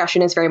the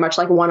discussion is very much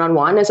like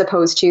one-on-one, as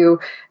opposed to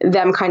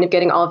them kind of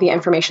getting all of the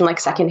information like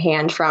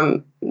secondhand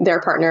from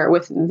their partner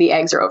with the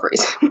eggs or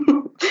ovaries.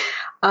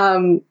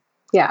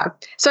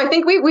 So I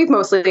think we've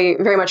mostly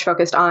very much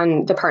focused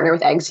on the partner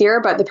with eggs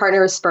here, but the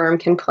partner with sperm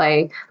can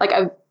play like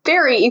a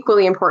very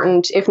equally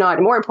important, if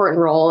not more important,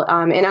 role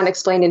in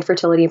unexplained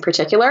infertility in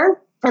particular.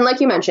 And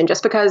like you mentioned,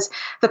 just because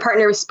the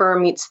partner with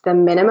sperm meets the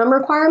minimum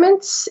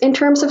requirements in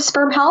terms of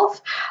sperm health,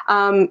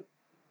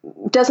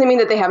 doesn't mean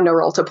that they have no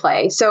role to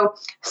play. So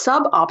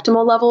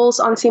suboptimal levels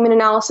on semen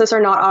analysis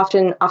are not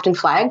often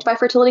flagged by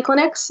fertility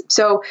clinics.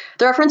 So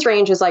the reference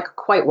range is like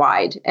quite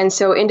wide. And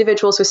so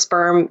individuals with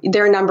sperm,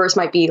 their numbers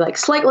might be like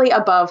slightly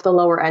above the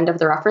lower end of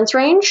the reference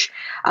range.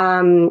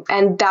 And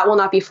that will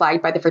not be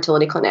flagged by the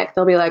fertility clinic.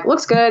 They'll be like,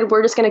 looks good.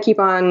 We're just going to keep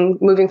on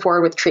moving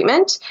forward with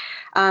treatment.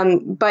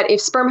 But if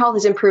sperm health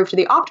is improved to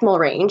the optimal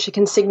range, it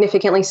can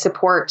significantly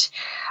support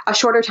a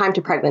shorter time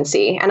to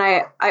pregnancy. And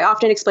I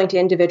often explain to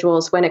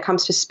individuals when it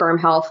comes to sperm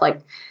health,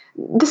 like,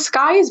 the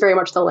sky is very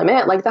much the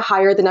limit. Like, the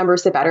higher the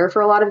numbers, the better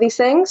for a lot of these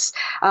things.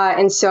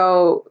 And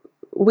so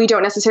we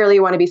don't necessarily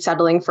want to be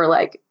settling for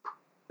like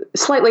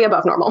slightly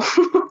above normal.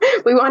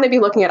 we want to be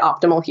looking at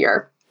optimal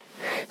here.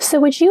 So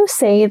would you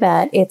say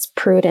that it's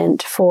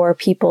prudent for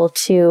people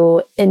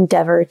to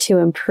endeavor to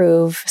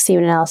improve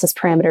semen analysis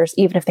parameters,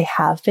 even if they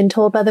have been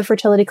told by the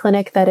fertility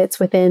clinic that it's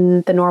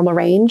within the normal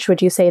range?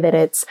 Would you say that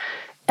it's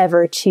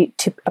ever to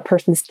a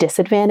person's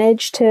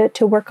disadvantage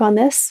to work on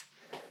this?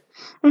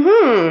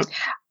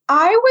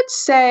 I would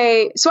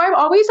say, so I'm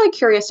always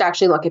curious to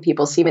actually look at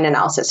people's semen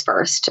analysis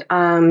first,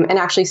 and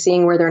actually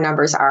seeing where their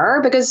numbers are,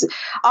 because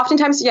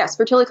oftentimes, yes,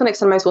 fertility clinics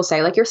sometimes will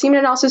say your semen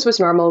analysis was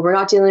normal. We're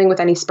not dealing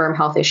with any sperm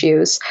health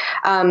issues.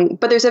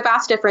 But there's a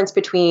vast difference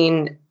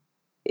between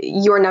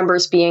your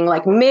numbers being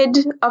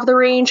mid of the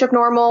range of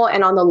normal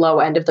and on the low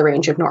end of the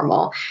range of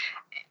normal.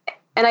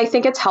 And I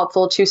think it's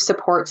helpful to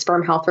support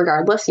sperm health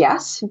regardless,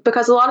 yes,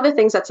 because a lot of the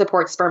things that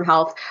support sperm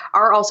health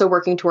are also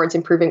working towards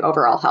improving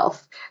overall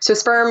health. So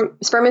sperm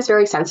is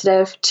very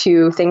sensitive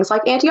to things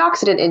like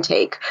antioxidant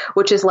intake,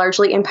 which is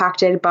largely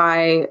impacted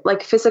by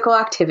physical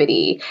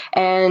activity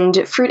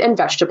and fruit and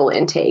vegetable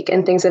intake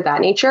and things of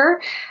that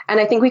nature. And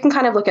I think we can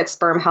kind of look at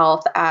sperm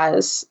health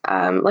as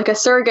a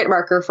surrogate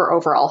marker for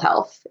overall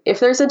health.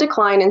 If there's a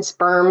decline in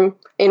sperm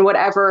in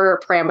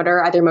whatever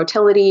parameter, either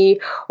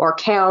motility or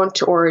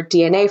count or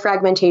DNA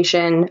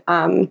fragmentation,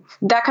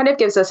 that kind of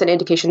gives us an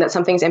indication that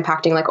something's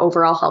impacting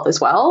overall health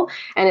as well.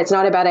 And it's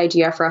not a bad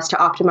idea for us to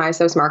optimize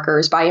those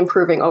markers by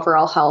improving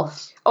overall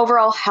health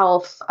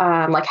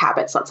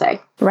habits, let's say.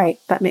 Right.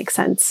 That makes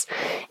sense.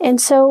 And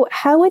so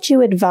how would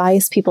you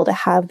advise people to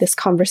have this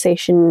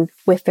conversation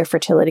with their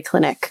fertility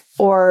clinic?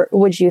 Or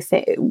do you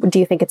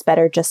think it's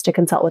better just to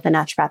consult with a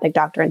naturopathic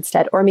doctor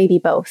instead, or maybe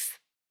both?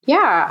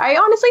 Yeah, I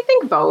honestly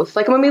think both.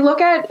 When we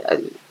look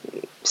at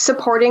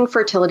supporting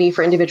fertility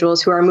for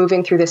individuals who are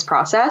moving through this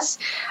process,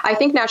 I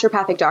think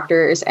naturopathic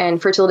doctors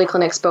and fertility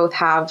clinics both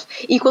have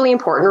equally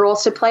important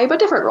roles to play, but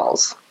different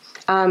roles.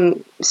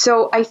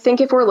 So I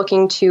think if we're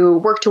looking to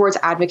work towards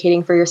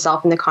advocating for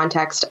yourself in the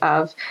context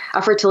of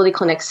a fertility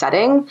clinic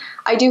setting,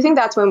 I do think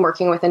that's when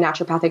working with a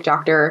naturopathic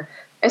doctor,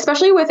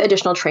 especially with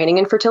additional training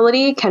in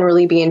fertility, can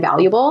really be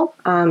invaluable.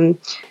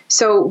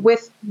 So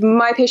with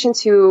my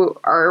patients who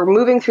are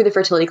moving through the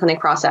fertility clinic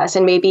process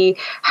and maybe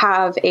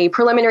have a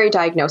preliminary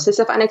diagnosis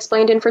of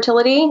unexplained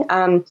infertility,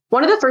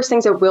 one of the first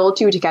things that we'll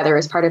do together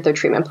as part of their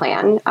treatment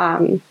plan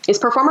is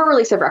perform a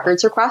release of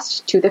records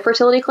request to the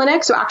fertility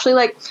clinic. So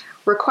actually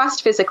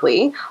request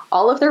physically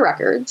all of their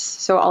records.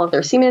 So all of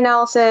their semen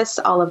analysis,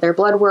 all of their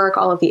blood work,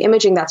 all of the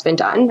imaging that's been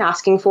done,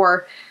 asking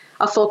for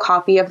a full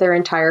copy of their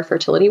entire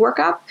fertility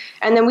workup.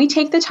 And then we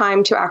take the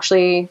time to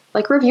actually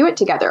review it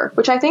together,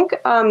 which I think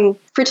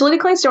fertility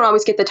clinics don't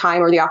always get the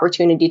time or the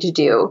opportunity to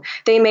do.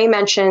 They may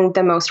mention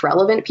the most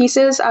relevant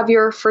pieces of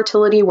your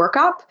fertility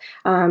workup,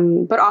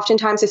 but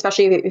oftentimes,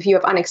 especially if you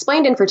have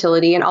unexplained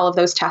infertility and all of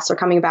those tests are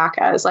coming back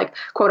as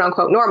quote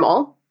unquote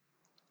normal,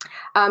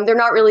 they're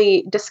not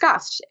really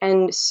discussed.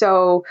 And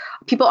so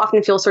people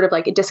often feel sort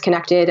of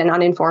disconnected and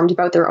uninformed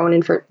about their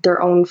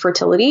own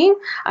fertility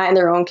and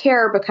their own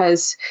care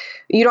because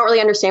you don't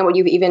really understand what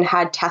you've even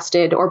had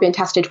tested or been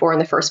tested for in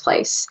the first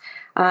place.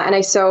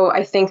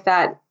 I think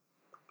that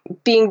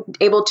being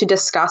able to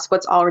discuss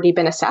what's already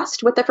been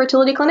assessed with the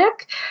fertility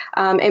clinic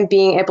and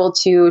being able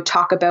to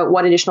talk about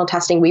what additional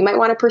testing we might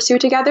want to pursue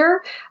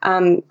together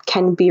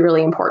can be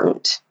really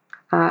important.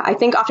 I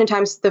think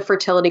oftentimes the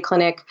fertility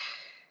clinic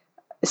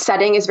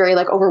setting is very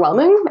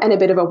overwhelming and a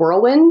bit of a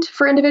whirlwind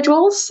for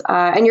individuals.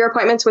 And your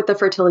appointments with the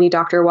fertility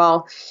doctor,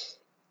 while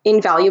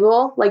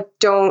invaluable,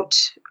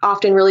 don't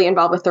often really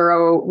involve a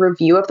thorough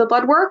review of the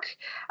blood work.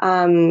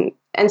 And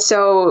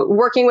so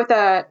working with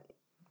a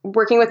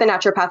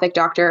naturopathic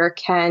doctor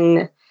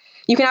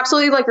you can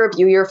absolutely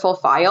review your full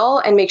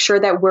file and make sure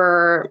that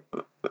we're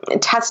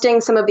testing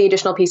some of the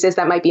additional pieces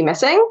that might be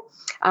missing.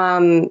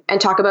 And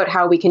talk about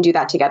how we can do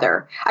that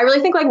together. I really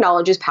think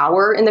knowledge is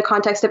power in the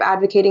context of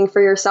advocating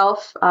for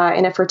yourself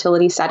in a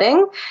fertility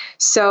setting.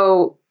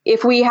 So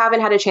if we haven't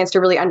had a chance to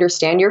really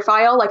understand your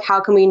file, how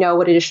can we know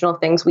what additional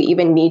things we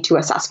even need to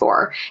assess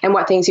for and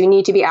what things you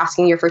need to be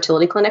asking your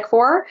fertility clinic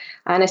for?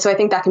 And so I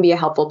think that can be a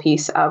helpful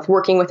piece of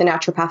working with a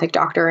naturopathic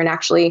doctor and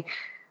actually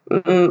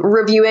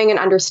reviewing and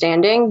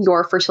understanding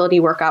your fertility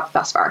workup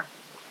thus far.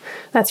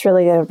 That's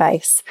really good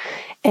advice.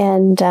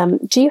 And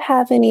do you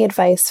have any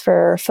advice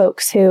for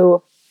folks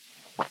who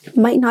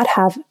might not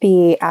have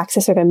the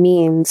access or the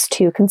means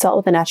to consult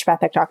with a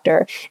naturopathic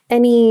doctor?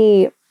 And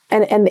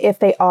if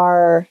they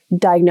are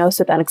diagnosed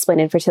with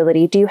unexplained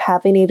infertility, do you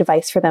have any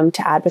advice for them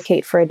to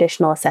advocate for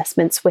additional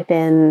assessments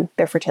within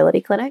their fertility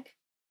clinic?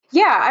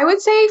 Yeah, I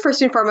would say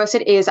first and foremost,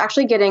 it is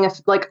actually getting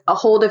a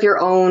hold of your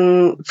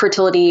own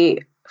fertility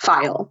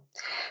file.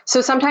 So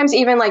sometimes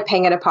even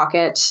paying out of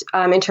pocket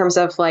in terms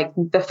of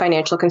the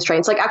financial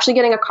constraints, actually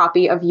getting a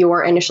copy of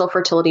your initial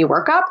fertility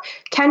workup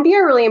can be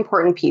a really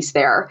important piece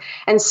there.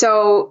 And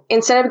so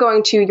instead of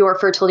going to your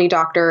fertility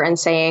doctor and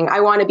saying,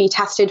 I want to be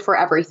tested for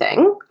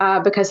everything,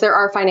 because there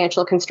are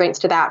financial constraints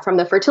to that from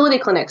the fertility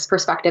clinic's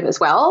perspective as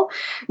well,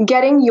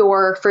 getting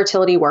your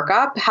fertility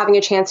workup, having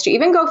a chance to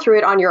even go through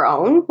it on your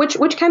own,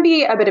 which can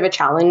be a bit of a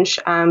challenge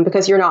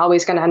because you're not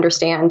always going to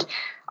understand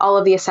all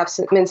of the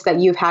assessments that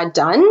you've had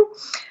done.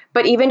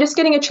 But even just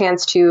getting a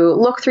chance to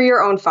look through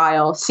your own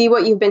file, see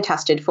what you've been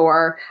tested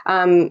for,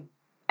 and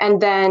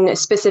then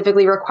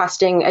specifically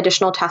requesting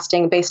additional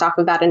testing based off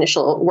of that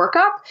initial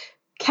workup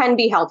can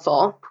be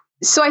helpful.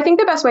 So I think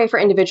the best way for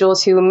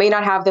individuals who may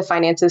not have the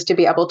finances to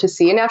be able to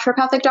see a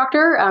naturopathic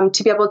doctor,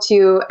 to be able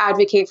to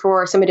advocate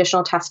for some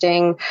additional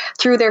testing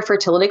through their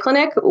fertility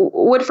clinic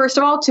would, first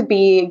of all, to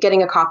be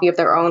getting a copy of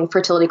their own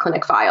fertility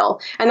clinic file.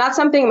 And that's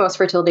something most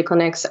fertility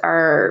clinics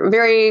are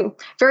very,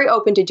 very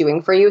open to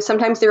doing for you.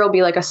 Sometimes there will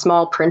be like a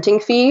small printing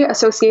fee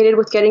associated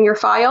with getting your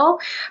file,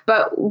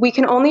 but we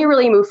can only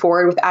really move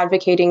forward with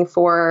advocating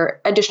for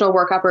additional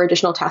workup or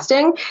additional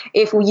testing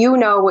if you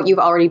know what you've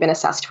already been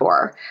assessed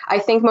for. I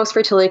think most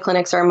fertility clinics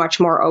are much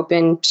more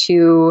open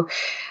to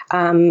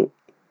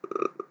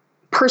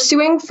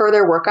pursuing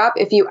further workup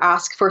if you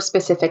ask for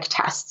specific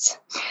tests.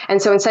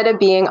 And so instead of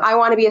being, I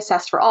want to be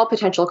assessed for all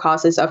potential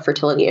causes of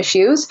fertility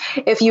issues,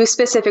 if you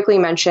specifically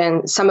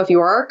mention some of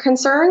your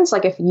concerns,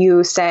 like if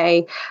you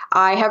say,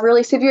 I have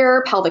really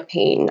severe pelvic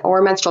pain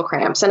or menstrual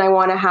cramps, and I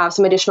want to have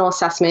some additional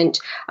assessment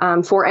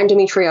for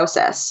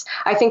endometriosis,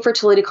 I think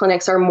fertility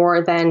clinics are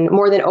more than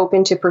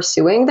open to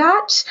pursuing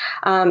that.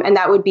 And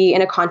that would be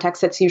in a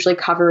context that's usually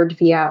covered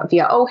via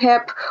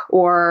OHIP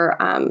or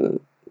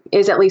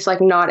is at least like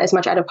not as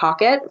much out of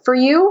pocket for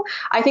you.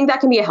 I think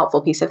that can be a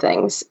helpful piece of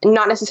things.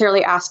 Not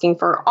necessarily asking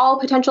for all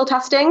potential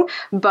testing,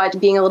 but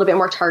being a little bit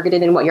more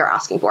targeted in what you're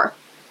asking for.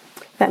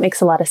 That makes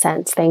a lot of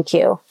sense. Thank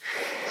you.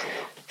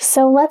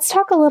 So let's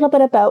talk a little bit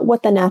about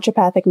what the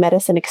naturopathic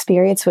medicine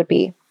experience would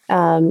be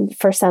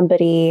for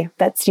somebody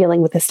that's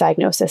dealing with this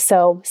diagnosis.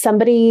 So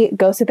somebody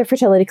goes to the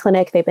fertility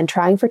clinic, they've been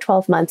trying for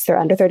 12 months, they're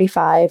under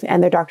 35,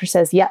 and their doctor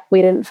says, yep,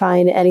 we didn't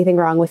find anything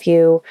wrong with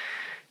you.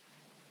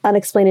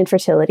 Unexplained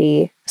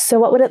infertility. So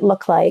what would it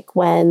look like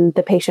when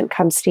the patient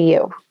comes to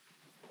you?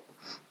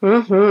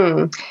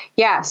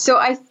 Yeah. So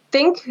I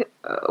think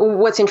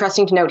what's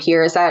interesting to note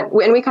here is that,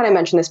 and we kind of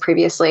mentioned this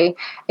previously,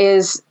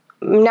 is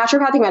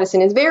naturopathic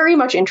medicine is very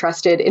much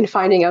interested in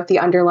finding out the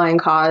underlying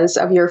cause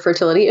of your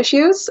fertility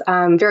issues.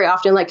 Very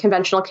often, like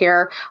conventional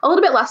care, a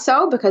little bit less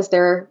so because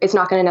it's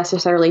not going to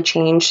necessarily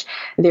change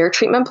their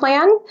treatment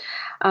plan.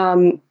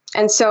 And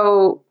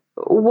so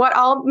what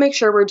I'll make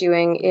sure we're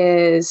doing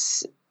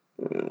is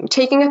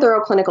taking a thorough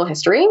clinical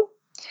history,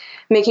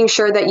 making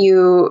sure that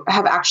you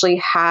have actually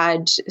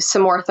had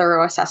some more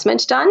thorough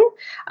assessment done.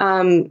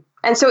 And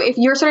so if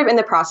you're sort of in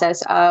the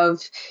process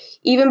of,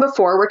 even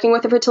before working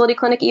with a fertility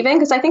clinic, even,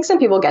 because I think some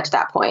people get to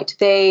that point,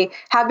 they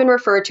have been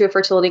referred to a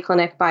fertility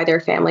clinic by their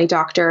family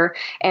doctor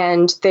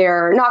and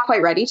they're not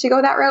quite ready to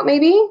go that route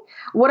maybe.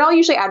 What I'll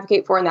usually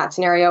advocate for in that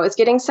scenario is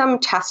getting some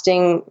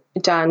testing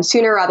done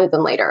sooner rather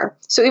than later.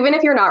 So even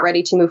if you're not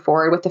ready to move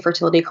forward with the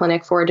fertility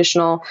clinic for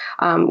additional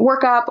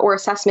workup or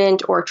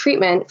assessment or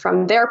treatment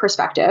from their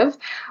perspective,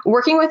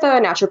 working with a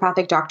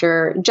naturopathic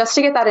doctor just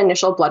to get that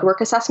initial blood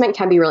work assessment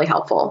can be really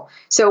helpful.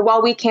 So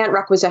while we can't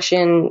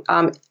requisition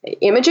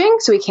imaging,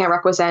 so we can't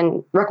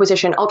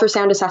requisition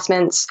ultrasound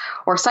assessments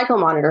or cycle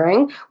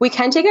monitoring, we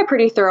can take a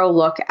pretty thorough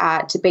look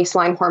at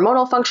baseline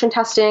hormonal function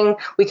testing.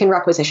 We can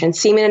requisition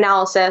semen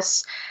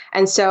analysis.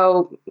 And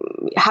so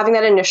having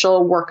that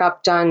initial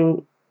workup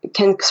done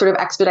can sort of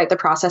expedite the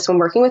process when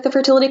working with the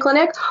fertility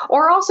clinic,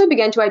 or also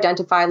begin to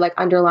identify like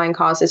underlying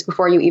causes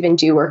before you even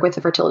do work with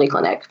the fertility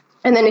clinic.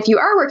 And then if you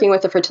are working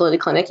with a fertility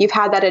clinic, you've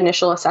had that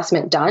initial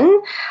assessment done.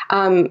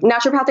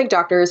 Naturopathic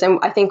doctors, and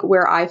I think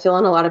where I fill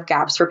in a lot of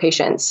gaps for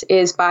patients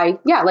is by,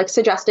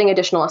 suggesting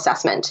additional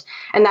assessment.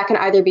 And that can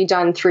either be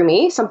done through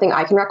me, something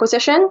I can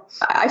requisition.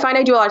 I find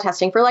I do a lot of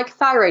testing for like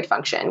thyroid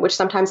function, which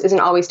sometimes isn't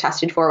always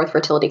tested for with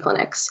fertility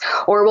clinics.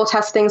 Or we'll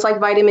test things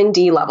like vitamin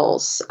D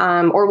levels,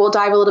 or we'll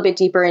dive a little bit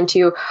deeper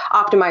into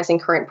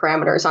optimizing current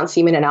parameters on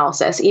semen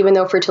analysis, even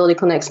though fertility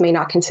clinics may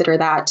not consider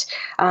that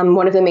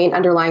one of the main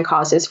underlying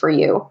causes for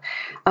you.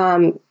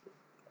 And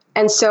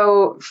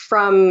so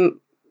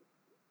from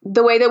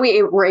the way that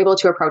we were able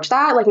to approach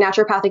that, like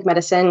naturopathic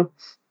medicine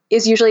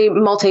is usually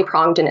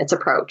multi-pronged in its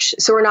approach.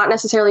 So we're not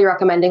necessarily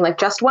recommending like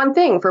just one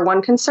thing for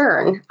one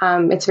concern.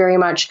 It's very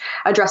much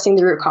addressing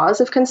the root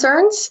cause of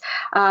concerns.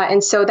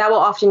 And so that will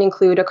often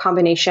include a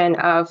combination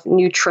of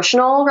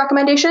nutritional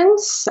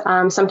recommendations,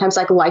 sometimes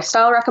like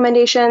lifestyle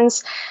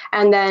recommendations,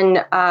 and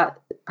then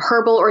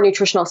herbal or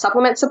nutritional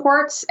supplement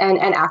supports and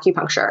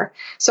acupuncture.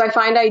 So I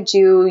find I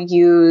do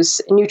use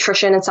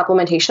nutrition and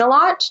supplementation a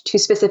lot to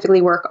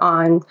specifically work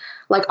on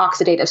like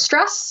oxidative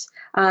stress,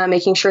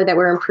 making sure that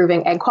we're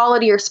improving egg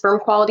quality or sperm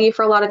quality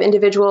for a lot of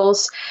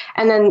individuals.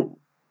 And then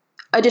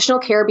additional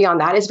care beyond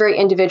that is very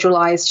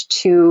individualized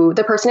to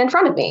the person in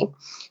front of me.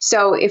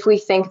 So if we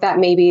think that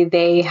maybe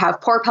they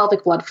have poor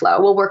pelvic blood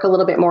flow, we'll work a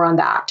little bit more on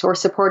that, or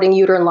supporting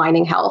uterine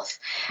lining health.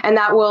 And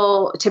that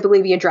will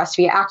typically be addressed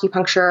via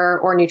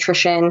acupuncture or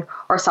nutrition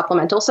or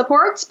supplemental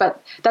supports.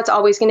 But that's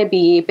always going to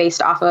be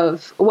based off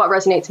of what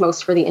resonates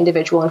most for the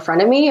individual in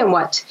front of me and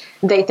what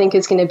they think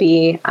is going to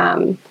be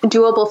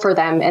doable for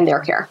them and their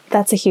care.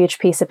 That's a huge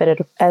piece of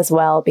it as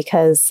well,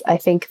 because I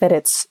think that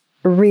it's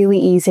really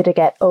easy to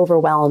get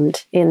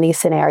overwhelmed in these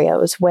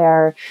scenarios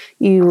where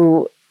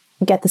you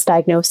get this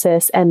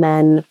diagnosis and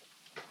then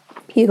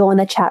you go in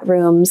the chat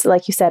rooms,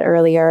 like you said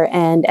earlier,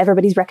 and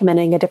everybody's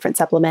recommending a different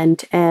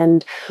supplement.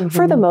 And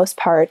for the most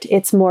part,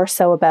 it's more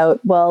so about,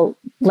 well,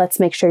 let's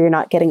make sure you're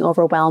not getting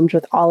overwhelmed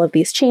with all of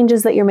these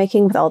changes that you're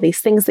making, with all these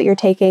things that you're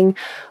taking.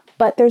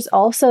 But there's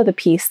also the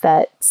piece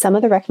that some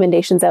of the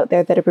recommendations out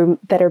there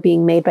that are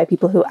being made by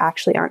people who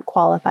actually aren't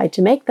qualified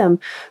to make them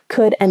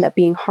could end up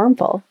being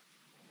harmful.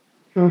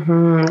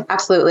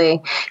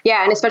 Absolutely.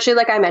 Yeah. And especially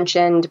like I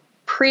mentioned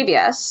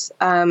previous,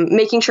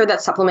 making sure that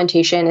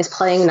supplementation is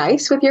playing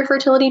nice with your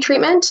fertility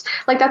treatment,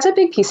 like that's a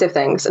big piece of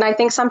things. And I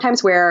think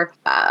sometimes where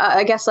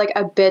I guess like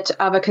a bit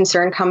of a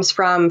concern comes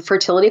from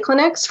fertility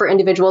clinics for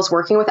individuals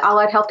working with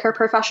allied healthcare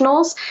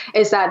professionals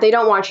is that they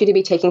don't want you to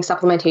be taking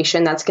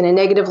supplementation that's going to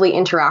negatively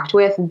interact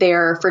with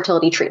their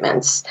fertility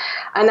treatments.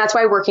 And that's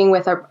why working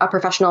with a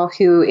professional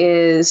who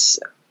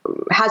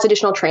has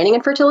additional training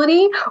in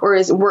fertility or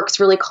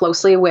works really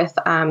closely with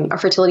a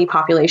fertility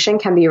population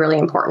can be really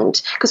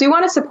important, because we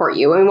want to support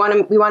you and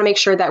we want to make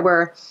sure that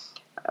we're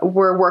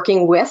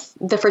working with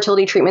the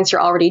fertility treatments you're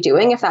already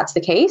doing, if that's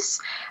the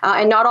case.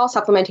 And not all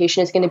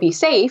supplementation is going to be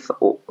safe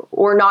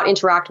or not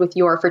interact with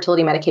your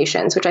fertility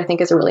medications, which I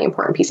think is a really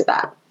important piece of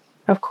that.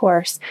 Of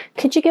course.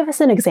 Could you give us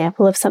an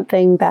example of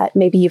something that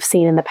maybe you've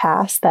seen in the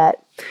past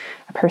that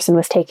a person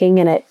was taking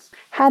and it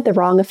had the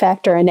wrong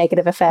effect or a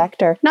negative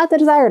effect or not the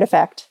desired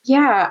effect?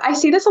 Yeah, I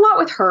see this a lot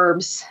with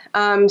herbs.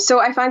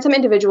 So I find some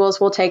individuals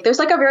will take, there's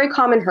like a very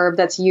common herb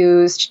that's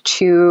used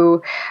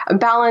to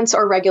balance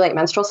or regulate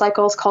menstrual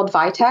cycles called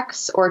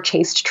Vitex or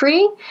chaste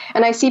tree.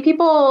 And I see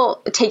people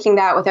taking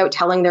that without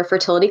telling their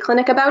fertility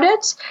clinic about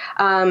it.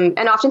 And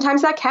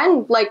oftentimes that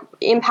can like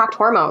impact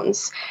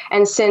hormones.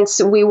 And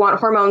since we want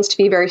hormones to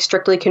be very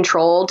strictly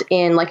controlled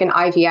in like an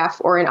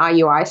IVF or an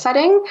IUI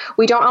setting,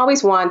 we don't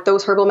always want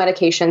those herbal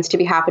medications to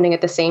be happening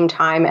at the same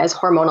time as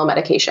hormonal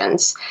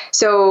medications.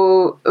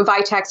 So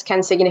Vitex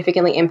can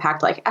significantly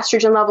impact like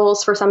estrogen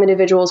levels for some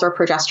individuals or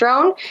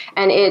progesterone,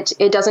 and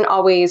it doesn't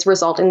always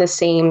result in the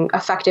same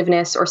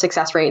effectiveness or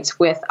success rates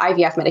with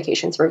IVF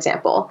medications, for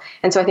example.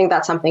 And so I think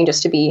that's something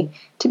just to be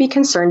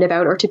concerned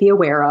about or to be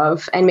aware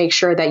of, and make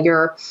sure that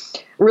you're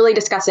really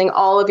discussing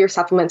all of your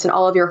supplements and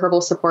all of your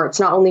herbal supports,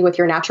 not only with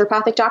your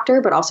naturopathic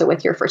doctor, but also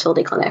with your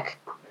fertility clinic.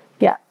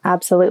 Yeah,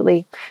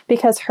 absolutely.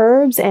 Because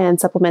herbs and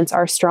supplements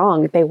are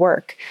strong, they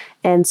work.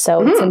 And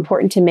so it's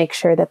important to make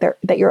sure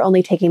that you're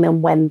only taking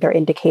them when they're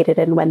indicated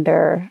and when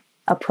they're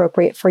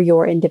appropriate for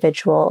your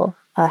individual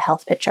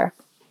health picture.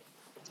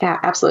 Yeah,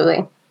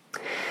 absolutely.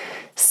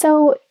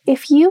 So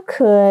if you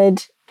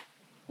could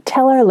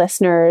tell our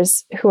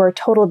listeners who are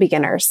total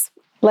beginners,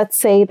 let's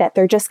say that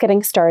they're just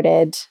getting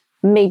started,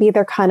 maybe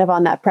they're kind of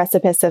on that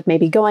precipice of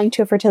maybe going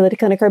to a fertility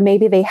clinic, or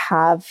maybe they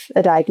have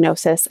a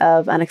diagnosis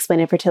of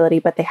unexplained infertility,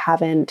 but they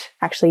haven't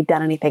actually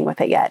done anything with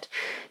it yet.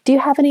 Do you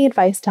have any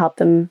advice to help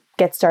them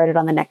get started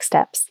on the next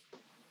steps?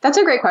 That's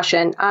a great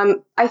question.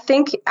 I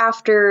think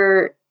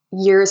after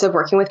years of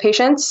working with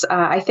patients,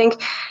 I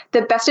think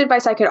the best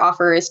advice I could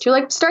offer is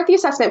to start the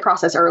assessment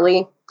process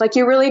early.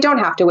 You really don't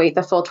have to wait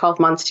the full 12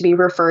 months to be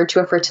referred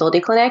to a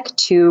fertility clinic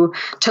to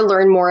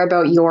learn more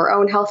about your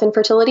own health and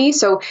fertility.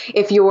 So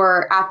if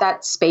you're at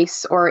that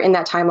space or in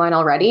that timeline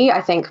already,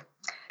 I think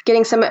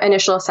getting some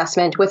initial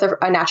assessment with a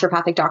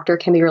naturopathic doctor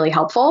can be really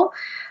helpful.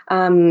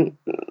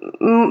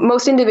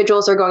 Most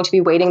individuals are going to be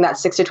waiting that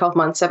 6 to 12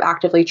 months of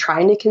actively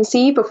trying to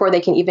conceive before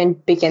they can even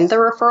begin the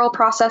referral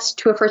process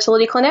to a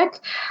fertility clinic,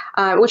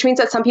 which means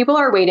that some people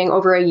are waiting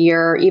over a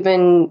year,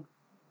 even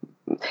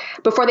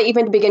before they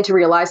even begin to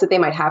realize that they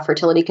might have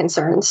fertility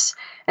concerns.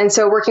 And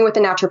so working with a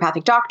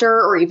naturopathic doctor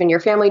or even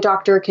your family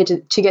doctor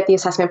to get the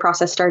assessment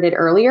process started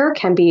earlier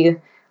can be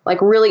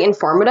really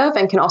informative,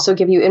 and can also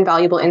give you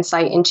invaluable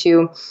insight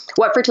into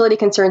what fertility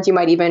concerns you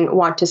might even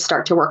want to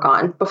start to work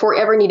on before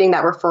ever needing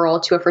that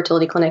referral to a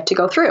fertility clinic to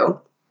go through.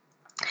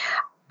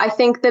 I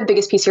think the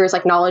biggest piece here is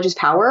knowledge is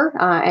power,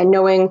 and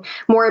knowing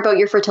more about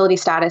your fertility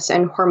status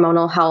and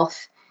hormonal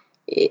health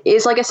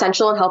is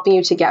essential in helping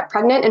you to get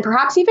pregnant, and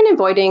perhaps even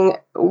avoiding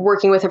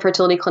working with a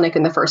fertility clinic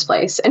in the first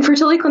place. And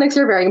fertility clinics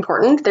are very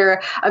important. They're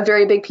a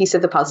very big piece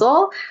of the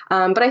puzzle.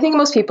 But I think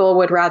most people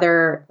would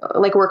rather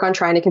work on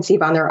trying to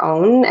conceive on their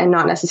own and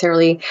not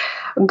necessarily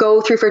go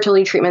through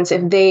fertility treatments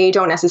if they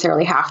don't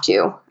necessarily have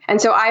to.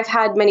 And so I've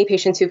had many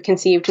patients who've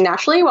conceived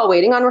naturally while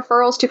waiting on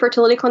referrals to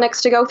fertility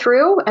clinics to go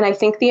through. And I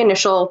think the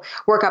initial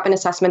workup and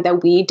assessment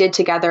that we did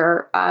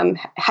together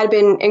had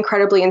been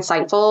incredibly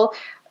insightful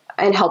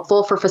and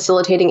helpful for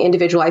facilitating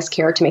individualized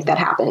care to make that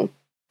happen.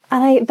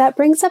 And that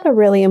brings up a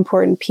really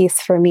important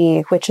piece for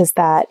me, which is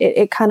that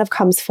it kind of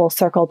comes full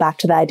circle back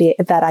to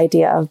that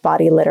idea of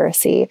body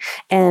literacy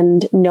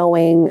and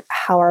knowing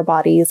how our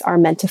bodies are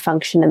meant to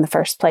function in the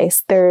first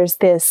place. There's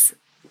this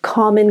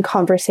common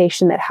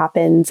conversation that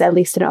happens, at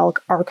least in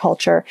our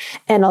culture.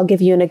 And I'll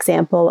give you an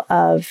example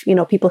of,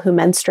 people who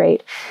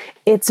menstruate.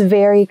 It's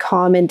very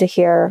common to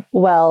hear,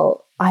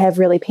 well, I have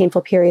really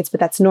painful periods, but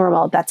that's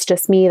normal. That's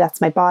just me.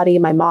 That's my body.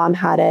 My mom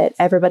had it.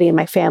 Everybody in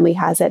my family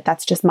has it.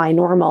 That's just my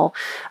normal.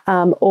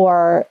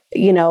 Or,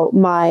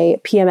 my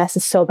PMS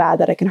is so bad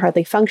that I can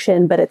hardly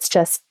function, but it's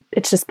just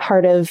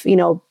part of,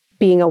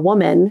 being a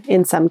woman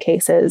in some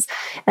cases.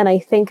 And I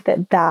think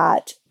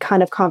that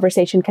kind of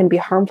conversation can be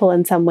harmful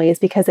in some ways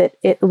because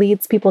it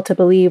leads people to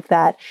believe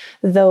that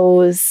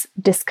those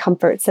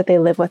discomforts that they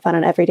live with on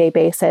an everyday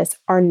basis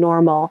are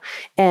normal.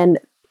 And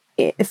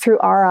through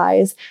our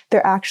eyes,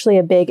 they're actually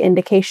a big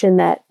indication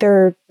that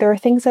there are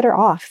things that are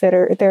off,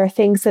 there are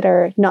things that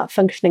are not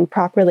functioning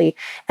properly,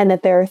 and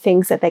that there are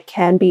things that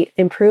can be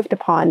improved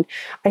upon.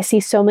 I see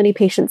so many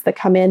patients that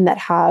come in that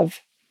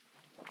have,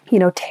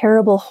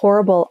 terrible,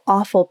 horrible,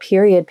 awful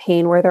period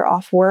pain where they're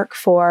off work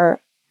for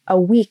a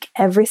week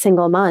every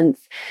single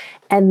month.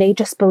 And they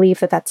just believe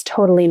that that's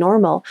totally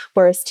normal.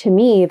 Whereas to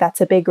me, that's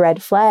a big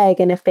red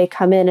flag. And if they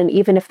come in, and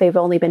even if they've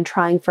only been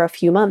trying for a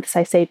few months,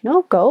 I say,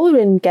 no, go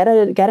and get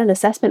an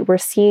assessment. We're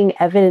seeing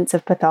evidence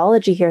of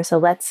pathology here. So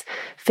let's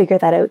figure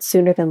that out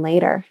sooner than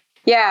later.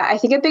 Yeah, I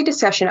think a big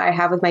discussion I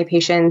have with my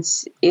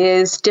patients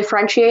is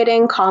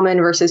differentiating common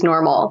versus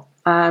normal.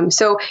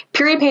 So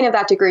period pain of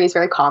that degree is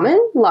very common.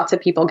 Lots of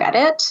people get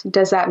it.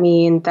 Does that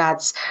mean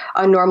that's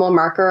a normal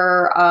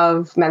marker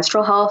of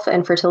menstrual health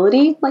and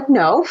fertility?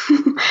 No.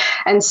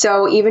 And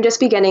so even just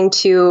beginning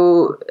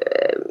to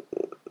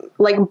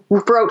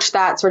broach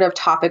that sort of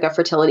topic of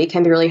fertility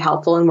can be really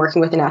helpful in working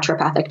with a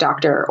naturopathic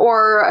doctor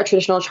or a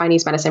traditional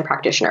Chinese medicine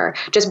practitioner,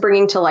 just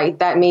bringing to light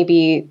that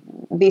maybe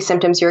these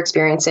symptoms you're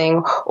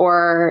experiencing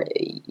or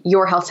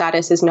your health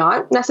status is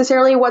not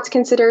necessarily what's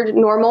considered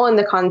normal in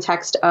the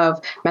context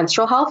of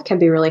menstrual health can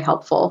be really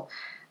helpful.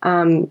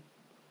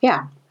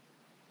 Yeah.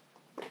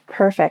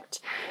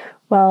 Perfect.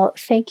 Well,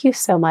 thank you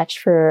so much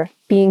for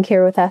being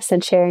here with us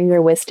and sharing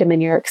your wisdom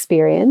and your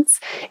experience.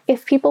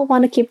 If people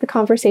want to keep the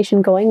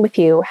conversation going with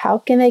you, how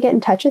can they get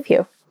in touch with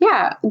you?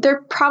 Yeah,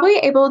 they're probably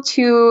able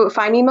to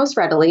find me most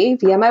readily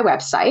via my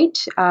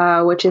website,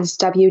 which is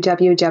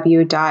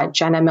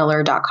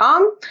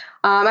www.jennamiller.com.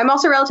 I'm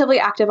also relatively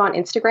active on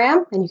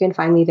Instagram, and you can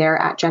find me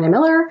there at Jenna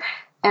Miller.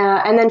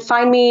 And then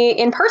find me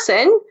in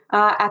person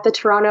at the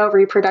Toronto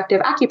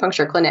Reproductive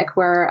Acupuncture Clinic,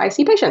 where I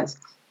see patients.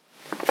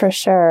 For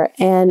sure.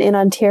 And in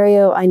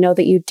Ontario, I know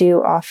that you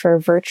do offer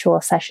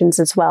virtual sessions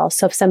as well.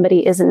 So if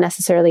somebody isn't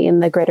necessarily in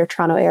the Greater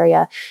Toronto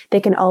area,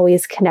 they can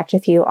always connect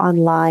with you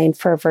online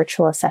for a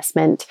virtual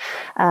assessment.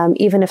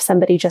 Even if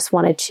somebody just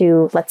wanted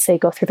to, let's say,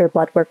 go through their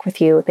blood work with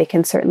you, they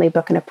can certainly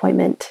book an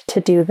appointment to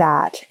do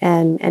that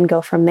and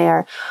go from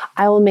there.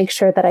 I will make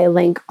sure that I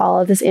link all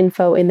of this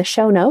info in the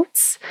show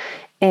notes,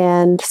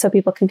 and so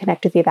people can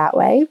connect with you that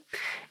way.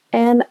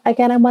 And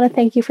again, I want to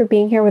thank you for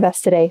being here with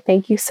us today.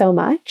 Thank you so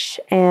much.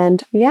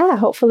 And yeah,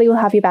 hopefully we'll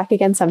have you back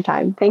again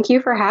sometime. Thank you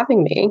for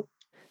having me.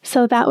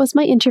 So that was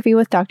my interview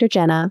with Dr.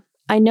 Jenna.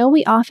 I know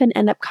we often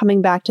end up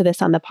coming back to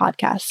this on the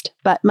podcast,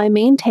 but my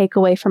main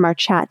takeaway from our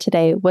chat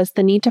today was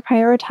the need to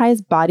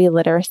prioritize body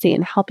literacy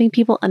and helping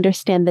people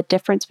understand the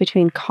difference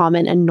between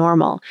common and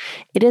normal.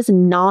 It is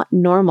not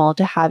normal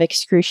to have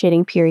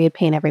excruciating period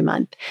pain every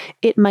month.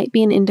 It might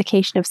be an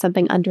indication of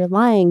something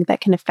underlying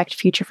that can affect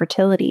future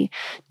fertility.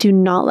 Do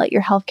not let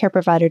your healthcare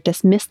provider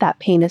dismiss that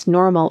pain as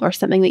normal or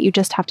something that you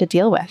just have to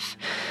deal with.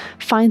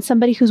 Find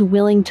somebody who's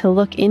willing to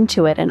look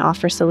into it and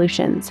offer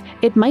solutions.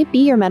 It might be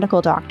your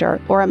medical doctor,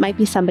 or it might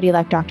be somebody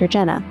like Dr.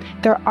 Jenna.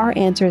 There are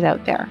answers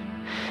out there.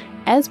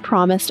 As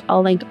promised,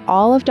 I'll link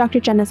all of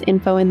Dr. Jenna's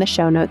info in the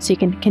show notes so you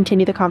can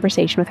continue the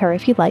conversation with her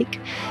if you'd like.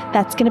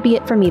 That's going to be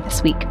it for me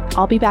this week.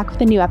 I'll be back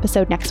with a new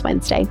episode next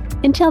Wednesday.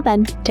 Until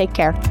then, take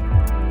care.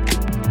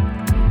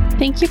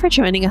 Thank you for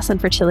joining us on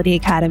Fertility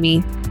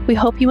Academy. We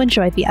hope you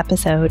enjoyed the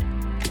episode.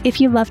 If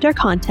you loved our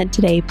content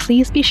today,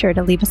 please be sure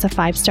to leave us a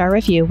 5-star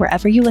review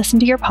wherever you listen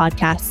to your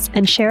podcasts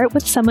and share it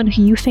with someone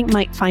who you think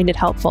might find it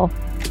helpful.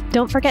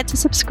 Don't forget to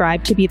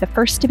subscribe to be the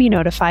first to be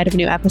notified of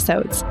new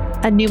episodes.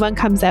 A new one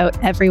comes out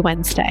every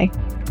Wednesday.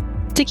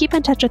 To keep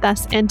in touch with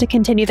us and to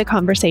continue the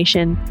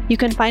conversation, you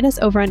can find us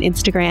over on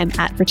Instagram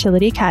at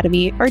Fertility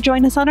Academy or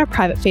join us on our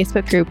private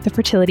Facebook group, the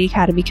Fertility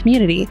Academy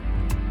Community.